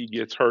think if he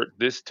gets hurt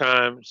this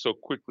time so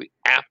quickly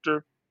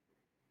after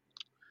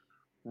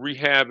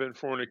rehabbing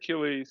for an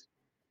Achilles,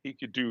 he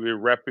could do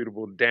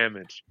irreparable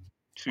damage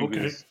to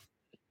his.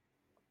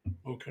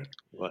 Okay.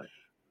 Right.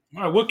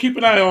 All right, we'll keep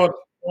an eye on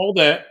all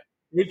that.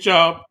 Great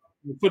job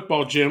in the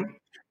football gym.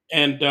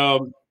 And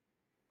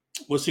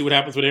we'll see what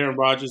happens with Aaron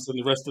Rodgers and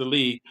the rest of the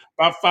league.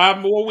 About 5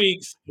 more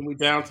weeks, and we're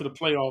down to the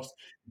playoffs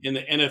in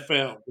the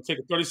NFL. We'll take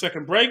a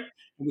 30-second break,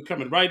 and we're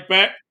coming right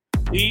back.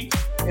 The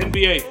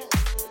NBA,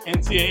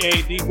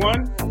 NCAA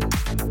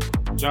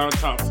D1, John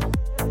Thompson.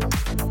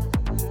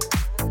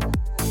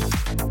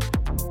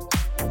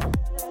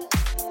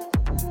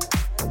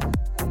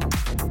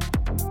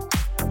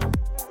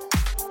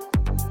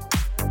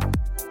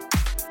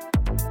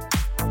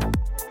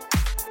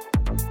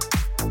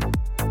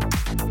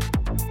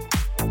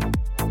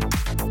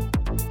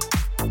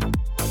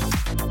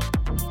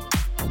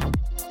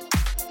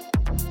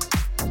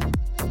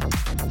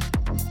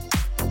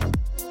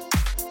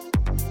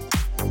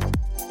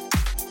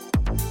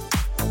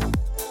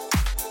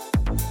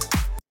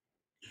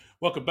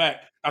 Welcome back.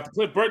 Dr.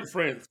 Cliff Burt and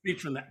friends,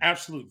 featuring the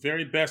absolute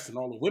very best in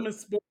all the women's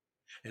sports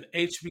and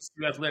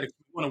HBCU athletics.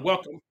 We want to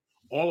welcome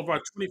all of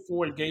our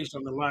 24 engaged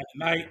on the line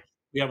tonight.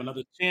 We have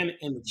another 10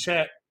 in the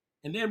chat.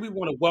 And then we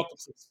want to welcome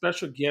some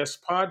special guests.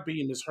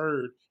 Podbean is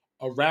heard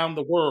around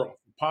the world,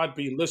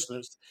 Podbean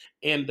listeners.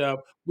 And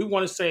we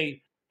want to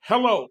say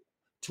hello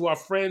to our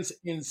friends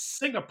in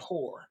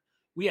Singapore.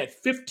 We had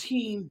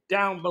 15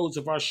 downloads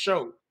of our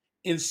show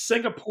in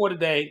Singapore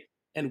today.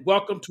 And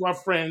welcome to our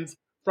friends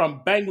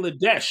from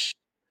Bangladesh.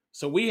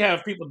 So we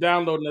have people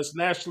downloading us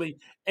nationally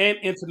and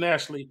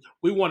internationally.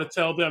 We want to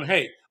tell them,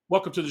 hey,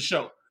 welcome to the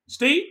show.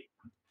 Steve,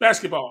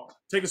 basketball,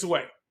 take us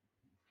away.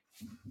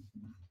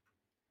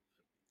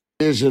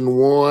 Division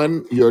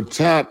 1, your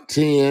top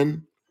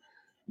 10,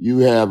 you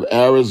have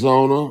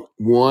Arizona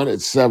 1 at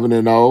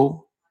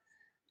 7-0,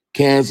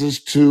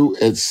 Kansas 2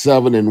 at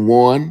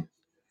 7-1,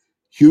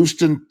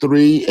 Houston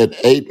 3 at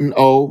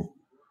 8-0,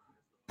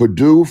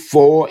 Purdue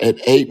 4 at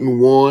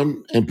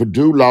 8-1, and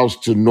Purdue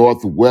lost to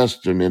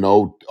Northwestern in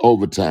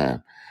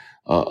overtime,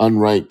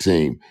 unranked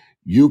team.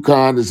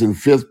 UConn is in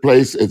 5th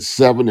place at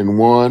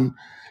 7-1,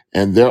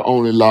 and their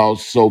only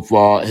loss so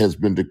far has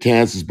been to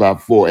Kansas by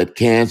 4 at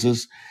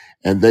Kansas,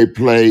 and they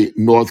play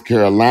North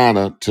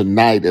Carolina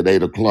tonight at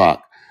 8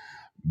 o'clock.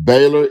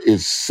 Baylor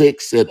is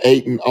 6 at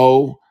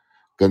 8-0.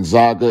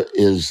 Gonzaga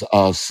is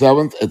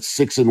 7th at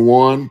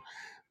 6-1.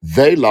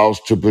 They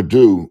lost to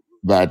Purdue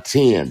by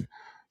 10.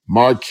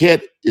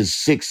 Marquette is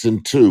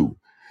 6-2,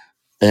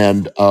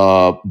 and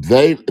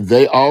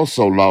they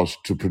also lost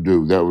to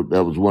Purdue.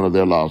 That was one of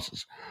their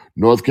losses.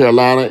 North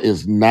Carolina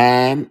is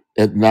 9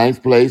 at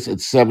 9th place at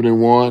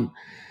 7-1.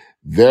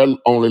 Their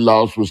only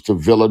loss was to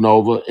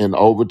Villanova in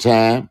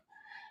overtime,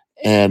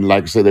 and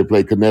like I said, they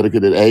play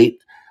Connecticut at 8.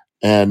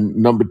 And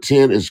number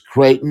 10 is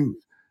Creighton.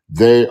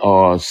 They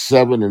are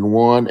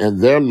 7-1,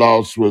 and their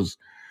loss was,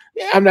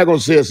 I'm not going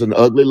to say it's an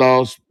ugly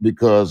loss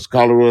because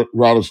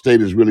Colorado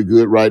State is really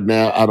good right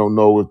now. I don't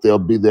know if they'll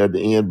be there at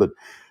the end, but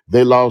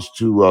they lost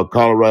to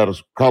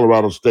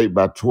Colorado State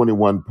by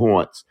 21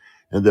 points.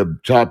 And the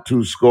top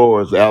two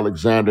scorers,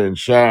 Alexander and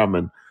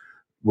Sharman,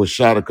 was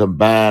shot a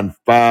combined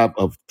 5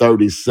 of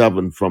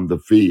 37 from the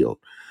field.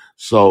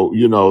 So,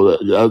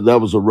 that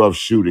was a rough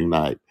shooting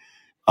night.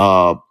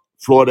 Uh,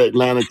 Florida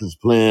Atlantic is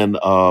playing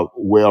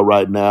well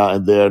right now,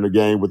 and they're in a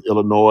game with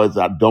Illinois.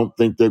 I don't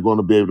think they're going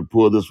to be able to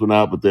pull this one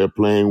out, but they're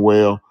playing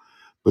well.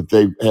 But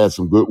they've had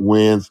some good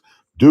wins.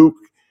 Duke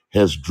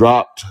has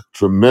dropped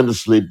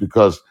tremendously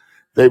because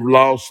they've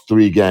lost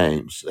 3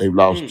 games. They've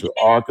lost to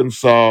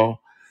Arkansas,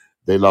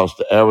 they lost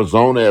to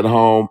Arizona at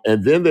home,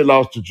 and then they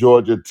lost to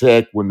Georgia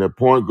Tech when their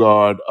point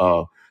guard,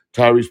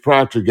 Tyrese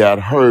Proctor, got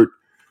hurt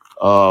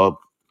the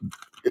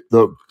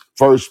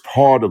first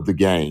part of the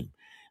game.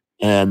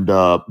 And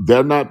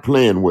they're not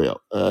playing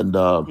well. And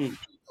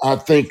I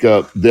think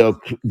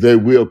they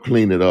will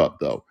clean it up,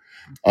 though.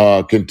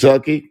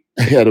 Kentucky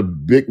had a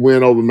big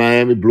win over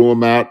Miami, blew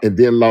them out, and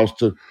then lost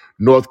to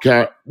North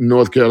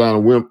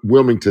Carolina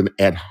Wilmington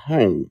at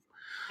home.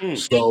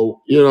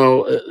 So,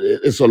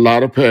 it's a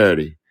lot of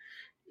parity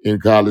in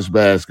college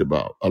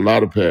basketball, a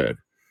lot of parity.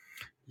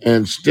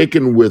 And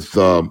sticking with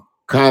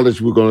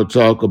college, we're going to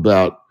talk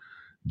about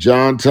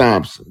John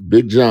Thompson,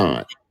 Big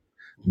John,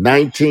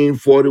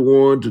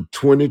 1941 to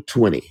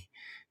 2020.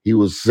 He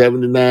was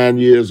 79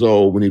 years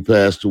old when he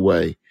passed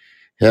away.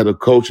 Had a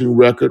coaching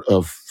record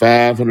of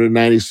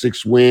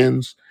 596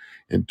 wins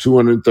and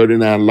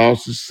 239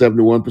 losses,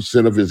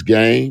 71% of his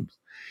games.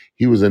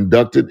 He was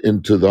inducted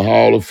into the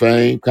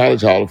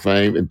College Hall of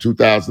Fame in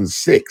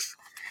 2006.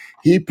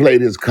 He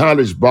played his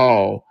college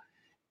ball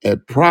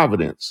at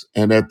Providence.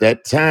 And at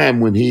that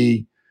time, when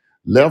he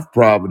left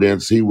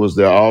Providence, he was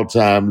their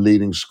all-time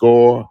leading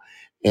scorer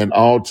and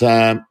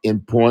all-time in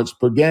points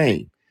per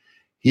game.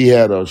 He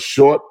had a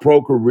short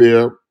pro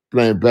career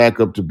playing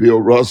backup to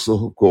Bill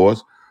Russell, of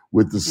course,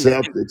 with the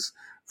Celtics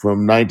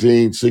from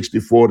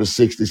 1964 to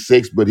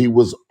 66, but he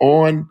was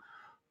on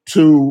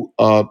 2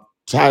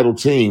 title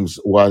teams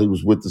while he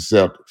was with the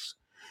Celtics.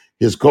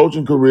 His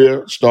coaching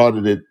career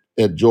started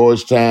at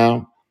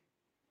Georgetown,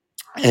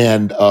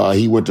 and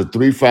he went to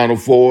 3 Final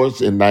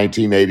Fours in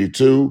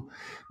 1982,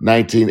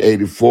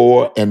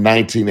 1984, and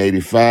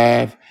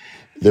 1985.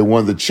 They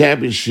won the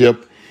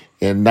championship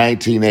in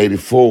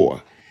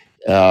 1984.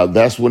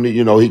 That's when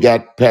he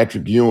got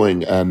Patrick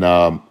Ewing, and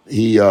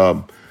he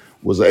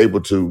was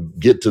able to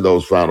get to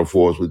those Final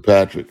Fours with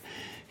Patrick.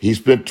 He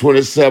spent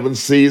 27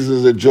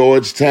 seasons at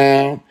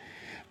Georgetown.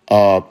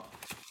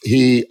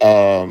 He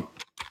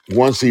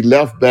Once he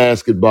left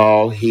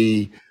basketball,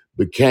 he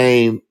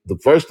became the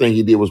first thing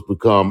he did was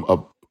become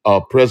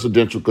a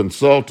presidential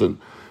consultant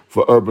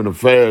for urban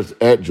affairs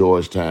at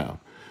Georgetown.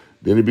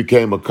 Then he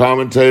became a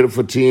commentator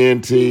for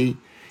TNT.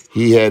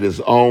 He had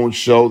his own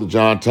show, the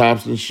John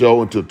Thompson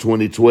Show, until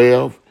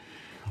 2012.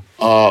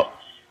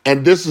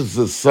 And this is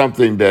just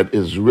something that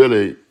is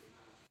really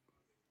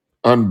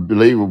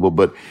unbelievable.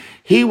 But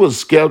he was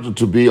scheduled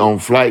to be on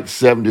Flight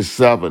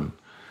 77,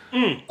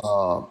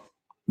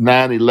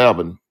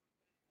 9/11,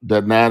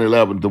 that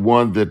 9/11, the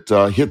one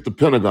that hit the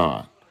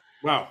Pentagon.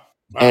 Wow.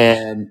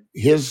 And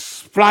his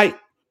flight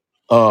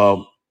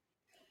he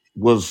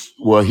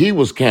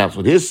was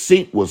canceled. His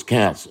seat was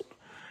canceled.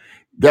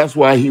 That's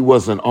why he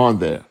wasn't on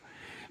there.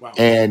 Wow.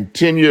 And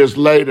 10 years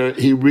later,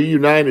 he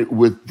reunited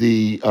with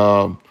the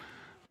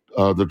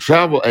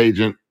travel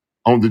agent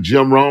on the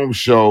Jim Rome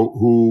show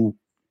who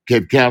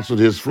had canceled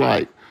his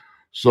flight.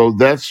 So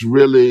that's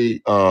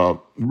really,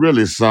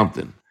 really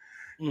something.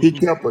 He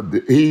kept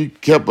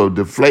a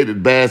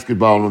deflated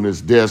basketball on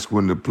his desk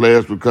when the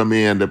players would come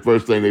in. The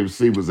first thing they would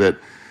see was that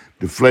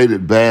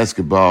deflated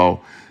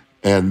basketball,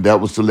 and that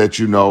was to let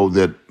you know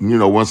that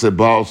once that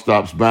ball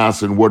stops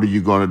bouncing, what are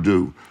you going to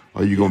do?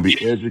 Are you going to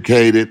be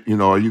educated?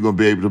 Are you going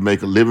to be able to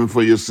make a living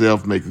for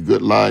yourself, make a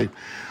good life?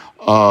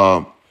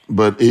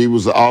 But he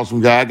was an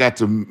awesome guy. I got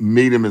to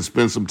meet him and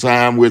spend some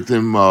time with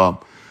him.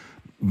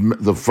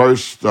 The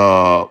first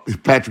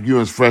Patrick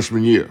Ewing's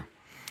freshman year.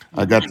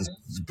 I got to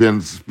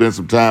spend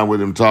some time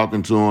with him,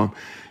 talking to him,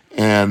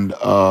 and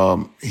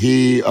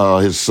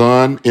his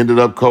son ended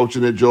up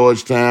coaching at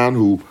Georgetown,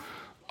 who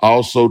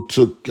also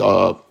took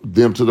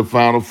them to the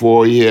Final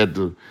Four. He had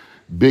the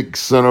big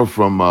center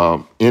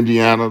from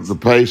Indiana, the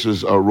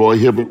Pacers. Roy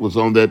Hibbert was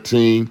on that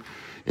team,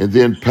 and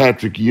then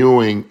Patrick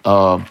Ewing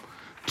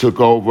took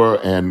over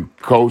and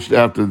coached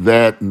after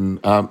that, and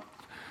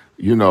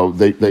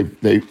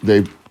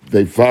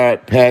they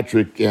fired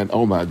Patrick, and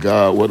oh my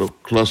God, what a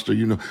cluster,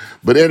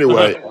 But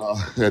anyway,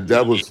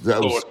 that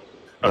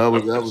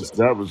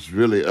was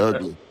really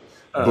ugly.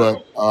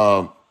 But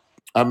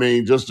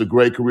just a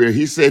great career.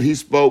 He said he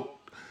spoke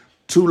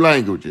 2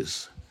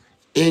 languages,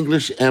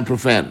 English and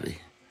profanity.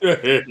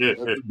 That's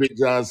what Big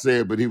John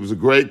said. But he was a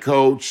great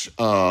coach.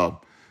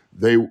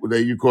 They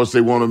of course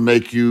they want to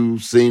make you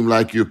seem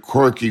like you're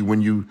quirky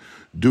when you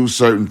do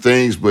certain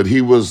things, but he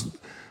was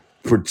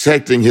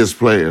protecting his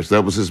players.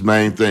 That was his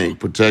main thing,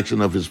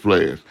 protection of his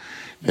players.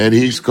 And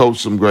he's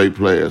coached some great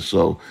players.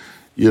 So,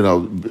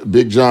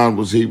 Big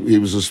John he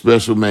was a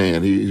special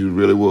man. He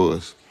really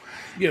was.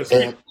 Yeah,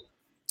 And,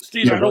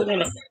 Steve, yeah, I don't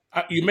want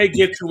to. You may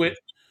get to it,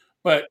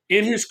 but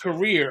in his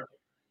career,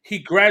 he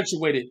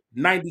graduated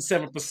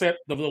 97%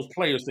 of those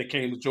players that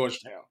came to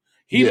Georgetown.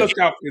 He yes, looked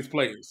out for his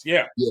players.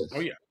 Yeah. Oh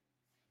yes,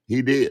 yeah.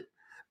 he did.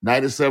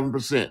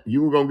 97%.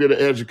 You were gonna get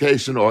an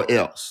education or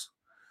else.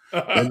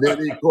 And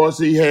then of course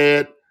he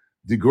had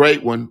the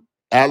great one,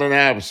 Allen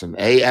Iverson,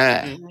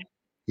 AI. Mhm.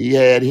 He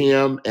had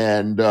him,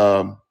 and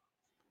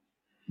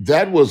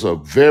that was a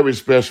very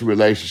special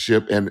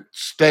relationship, and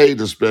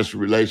stayed a special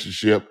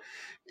relationship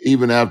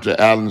even after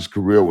Allen's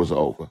career was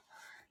over.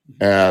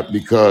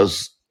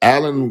 Because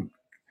Allen,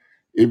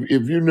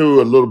 if you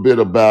knew a little bit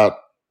about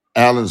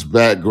Allen's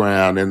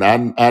background, and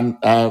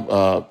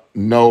I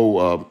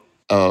know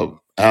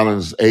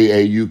Allen's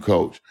AAU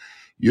coach,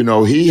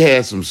 he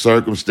had some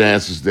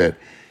circumstances that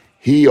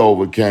he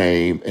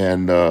overcame,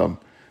 and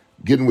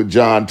getting with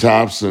John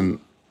Thompson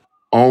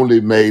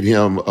only made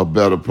him a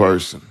better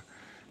person.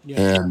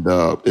 Yeah. And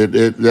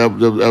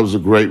that was a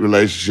great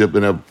relationship,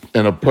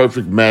 and a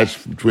perfect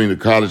match between the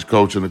college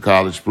coach and the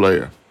college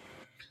player.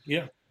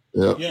 Yeah.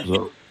 Yeah. Yeah.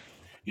 So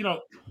You know,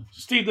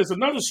 Steve, there's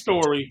another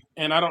story,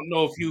 and I don't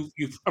know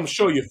if I'm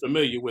sure you're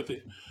familiar with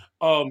it.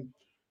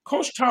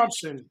 Coach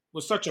Thompson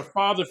was such a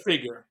father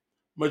figure,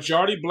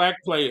 majority black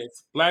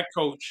players, black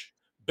coach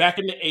back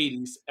in the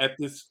 80s at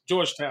this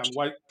Georgetown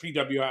white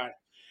PWI.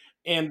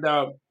 And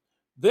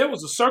there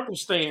was a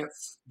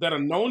circumstance that a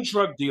known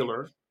drug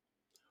dealer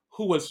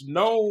who was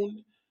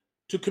known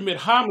to commit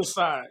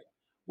homicide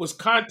was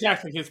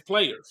contacting his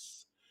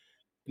players.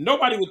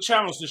 Nobody would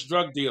challenge this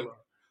drug dealer.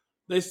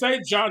 They say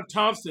John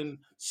Thompson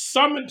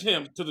summoned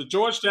him to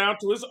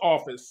his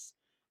office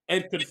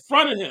and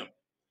confronted him.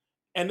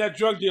 And that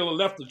drug dealer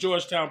left the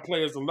Georgetown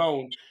players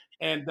alone.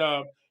 And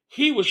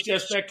he was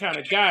just that kind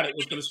of guy that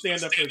was going to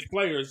stand up for his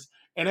players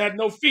and had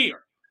no fear.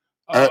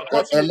 Of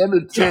course, and yeah,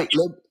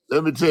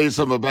 let me tell you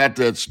something about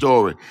that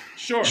story.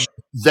 sure.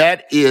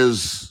 That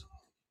is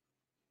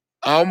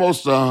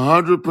almost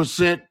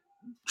 100%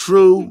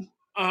 true.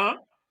 Uh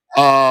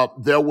huh.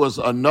 There was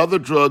another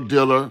drug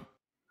dealer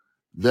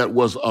that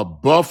was a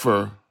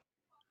buffer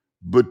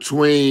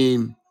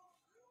between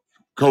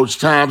Coach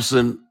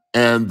Thompson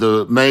and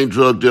the main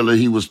drug dealer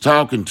he was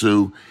talking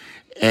to,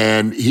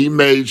 and he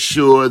made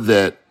sure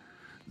that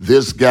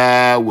this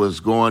guy was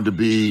going to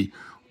be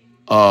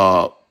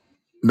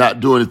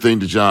not do anything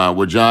to John,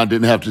 where John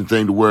didn't have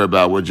anything to worry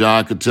about, where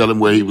John could tell him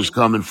where he was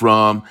coming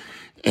from,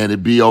 and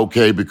it'd be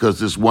okay because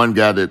this one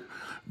guy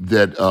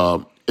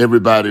that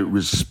everybody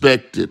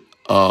respected.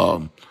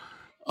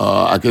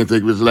 I can't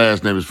think of his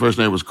last name. His first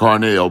name was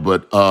Carnell,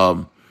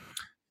 but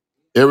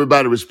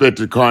everybody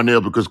respected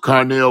Carnell because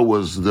Carnell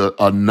was a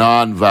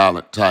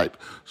nonviolent type.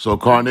 So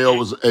Carnell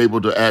was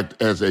able to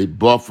act as a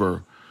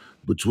buffer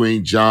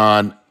between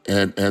John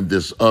and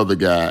this other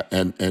guy,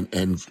 and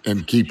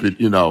keep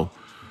it,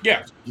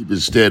 Yeah, keep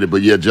it steady.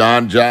 But yeah,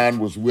 John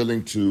was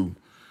willing to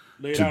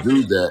lay it to out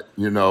do there.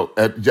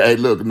 that. Hey,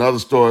 look, another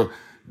story.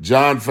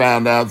 John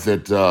found out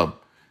that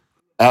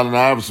Allen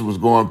Iverson was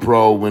going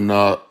pro when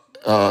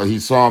he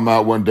saw him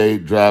out one day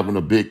driving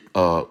a big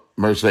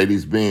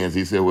Mercedes Benz.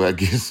 He said, "Well, I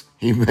guess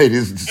he made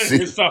his His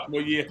decision."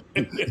 sophomore year.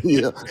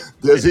 Yeah,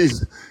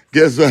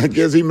 I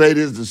guess he made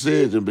his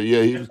decision. But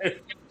yeah,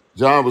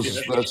 John was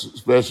a Yeah.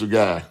 special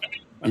guy.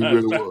 He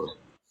really was.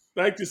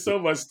 Thank you so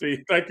much, Steve.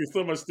 Thank you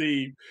so much,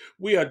 Steve.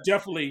 We are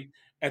definitely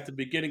at the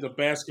beginning of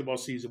basketball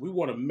season. We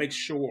want to make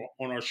sure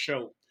on our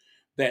show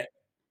that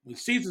when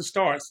season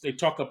starts, they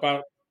talk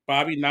about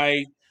Bobby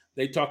Knight,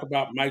 they talk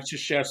about Mike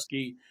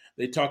Krzyzewski,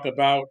 they talk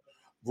about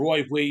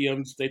Roy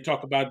Williams, they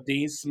talk about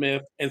Dean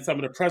Smith, and some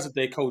of the present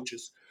day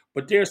coaches.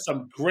 But there's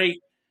some great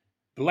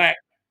black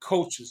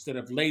coaches that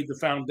have laid the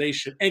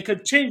foundation and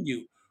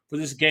continue for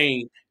this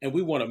game. And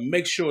we want to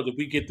make sure that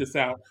we get this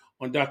out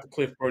on Dr.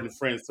 Cliff Burt and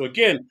Friends. So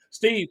again,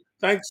 Steve,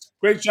 thanks.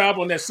 Great job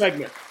on that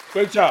segment.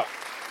 Great job.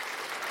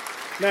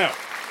 Now,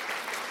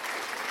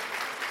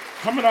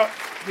 coming up,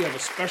 we have a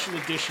special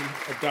edition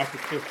of Dr.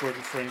 Cliff Burt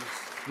and Friends.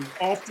 We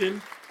often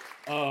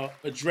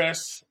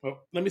address,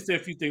 let me say a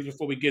few things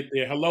before we get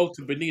there. Hello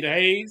to Benita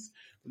Hayes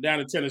from down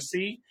in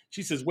Tennessee.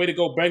 She says, way to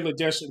go,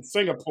 Bangladesh and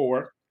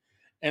Singapore.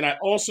 And I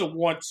also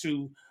want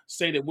to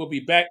say that we'll be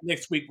back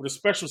next week with a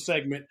special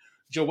segment.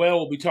 Joel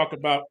will be talking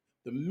about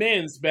the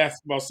men's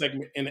basketball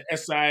segment in the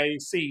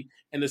SIAC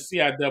and the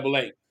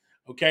CIAA.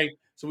 Okay,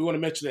 so we want to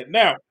mention that.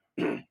 Now,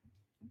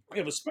 we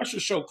have a special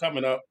show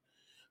coming up.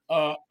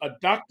 A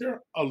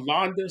Dr.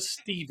 Alonda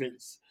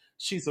Stevens.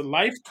 She's a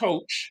life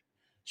coach.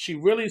 She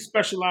really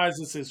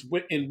specializes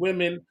in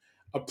women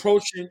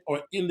approaching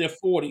or in their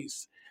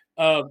 40s.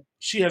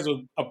 She has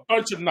a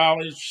bunch of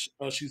knowledge.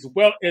 She's a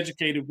well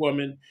educated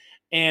woman.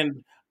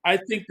 And I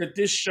think that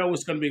this show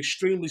is going to be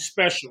extremely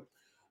special.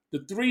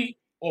 The 3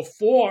 or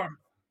 4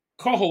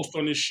 co hosts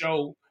on this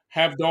show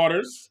have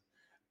daughters.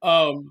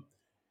 And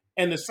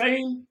the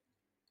same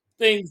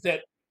things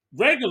that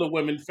regular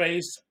women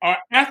face are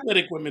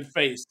athletic women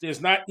face.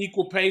 There's not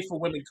equal pay for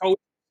women coaches.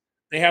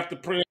 They have to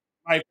print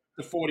life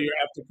after 40 or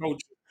after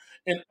coaching.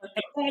 And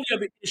all the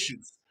other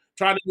issues.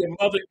 Trying to be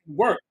a mother and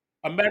work.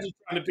 Imagine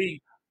trying to be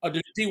a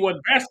D1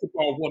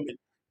 basketball woman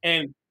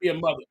and be a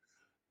mother.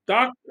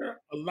 Dr.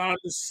 Alonda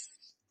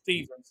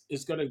Stevens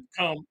is going to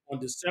come on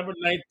December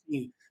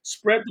 19th.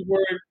 Spread the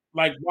word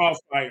like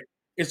wildfire.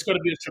 It's going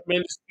to be a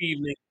tremendous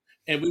evening,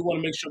 and we want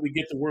to make sure we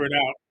get the word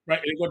out. Right,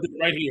 and we're going to do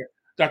it right here.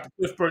 Dr.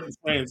 Cliff Burton's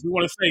plans. We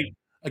want to say,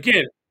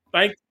 again,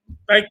 thank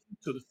you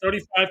to the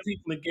 35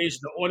 people engaged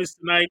in the audience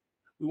tonight.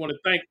 We want to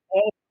thank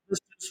all the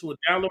listeners who are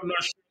downloading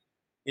our show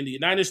in the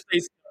United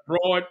States and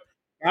abroad.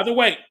 By the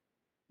way,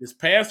 this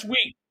past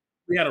week,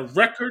 we had a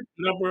record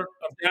number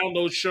of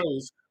download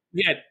shows.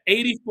 We had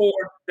 84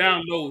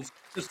 downloads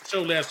just the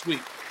show last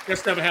week.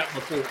 That's never happened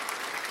before.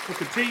 So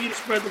continue to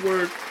spread the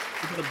word.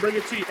 We're going to bring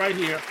it to you right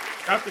here.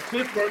 Dr.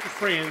 Cliff Burton's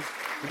friends.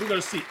 And we're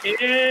going to see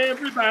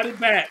everybody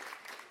back.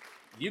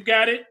 You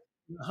got it.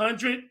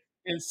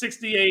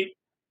 168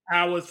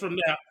 hours from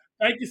now.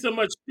 Thank you so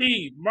much,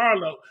 Steve,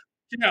 Marlo,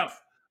 Jeff,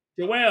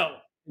 Joelle,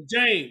 and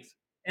James,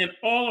 and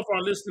all of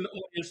our listening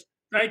audience.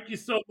 Thank you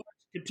so much.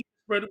 Continue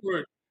to spread the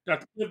word.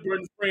 Dr. Cliff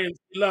Burton's friends,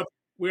 we love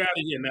you. We're out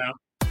of here now.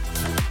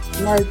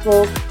 Good night,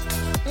 folks.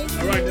 Thank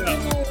All right you.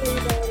 now. Good night.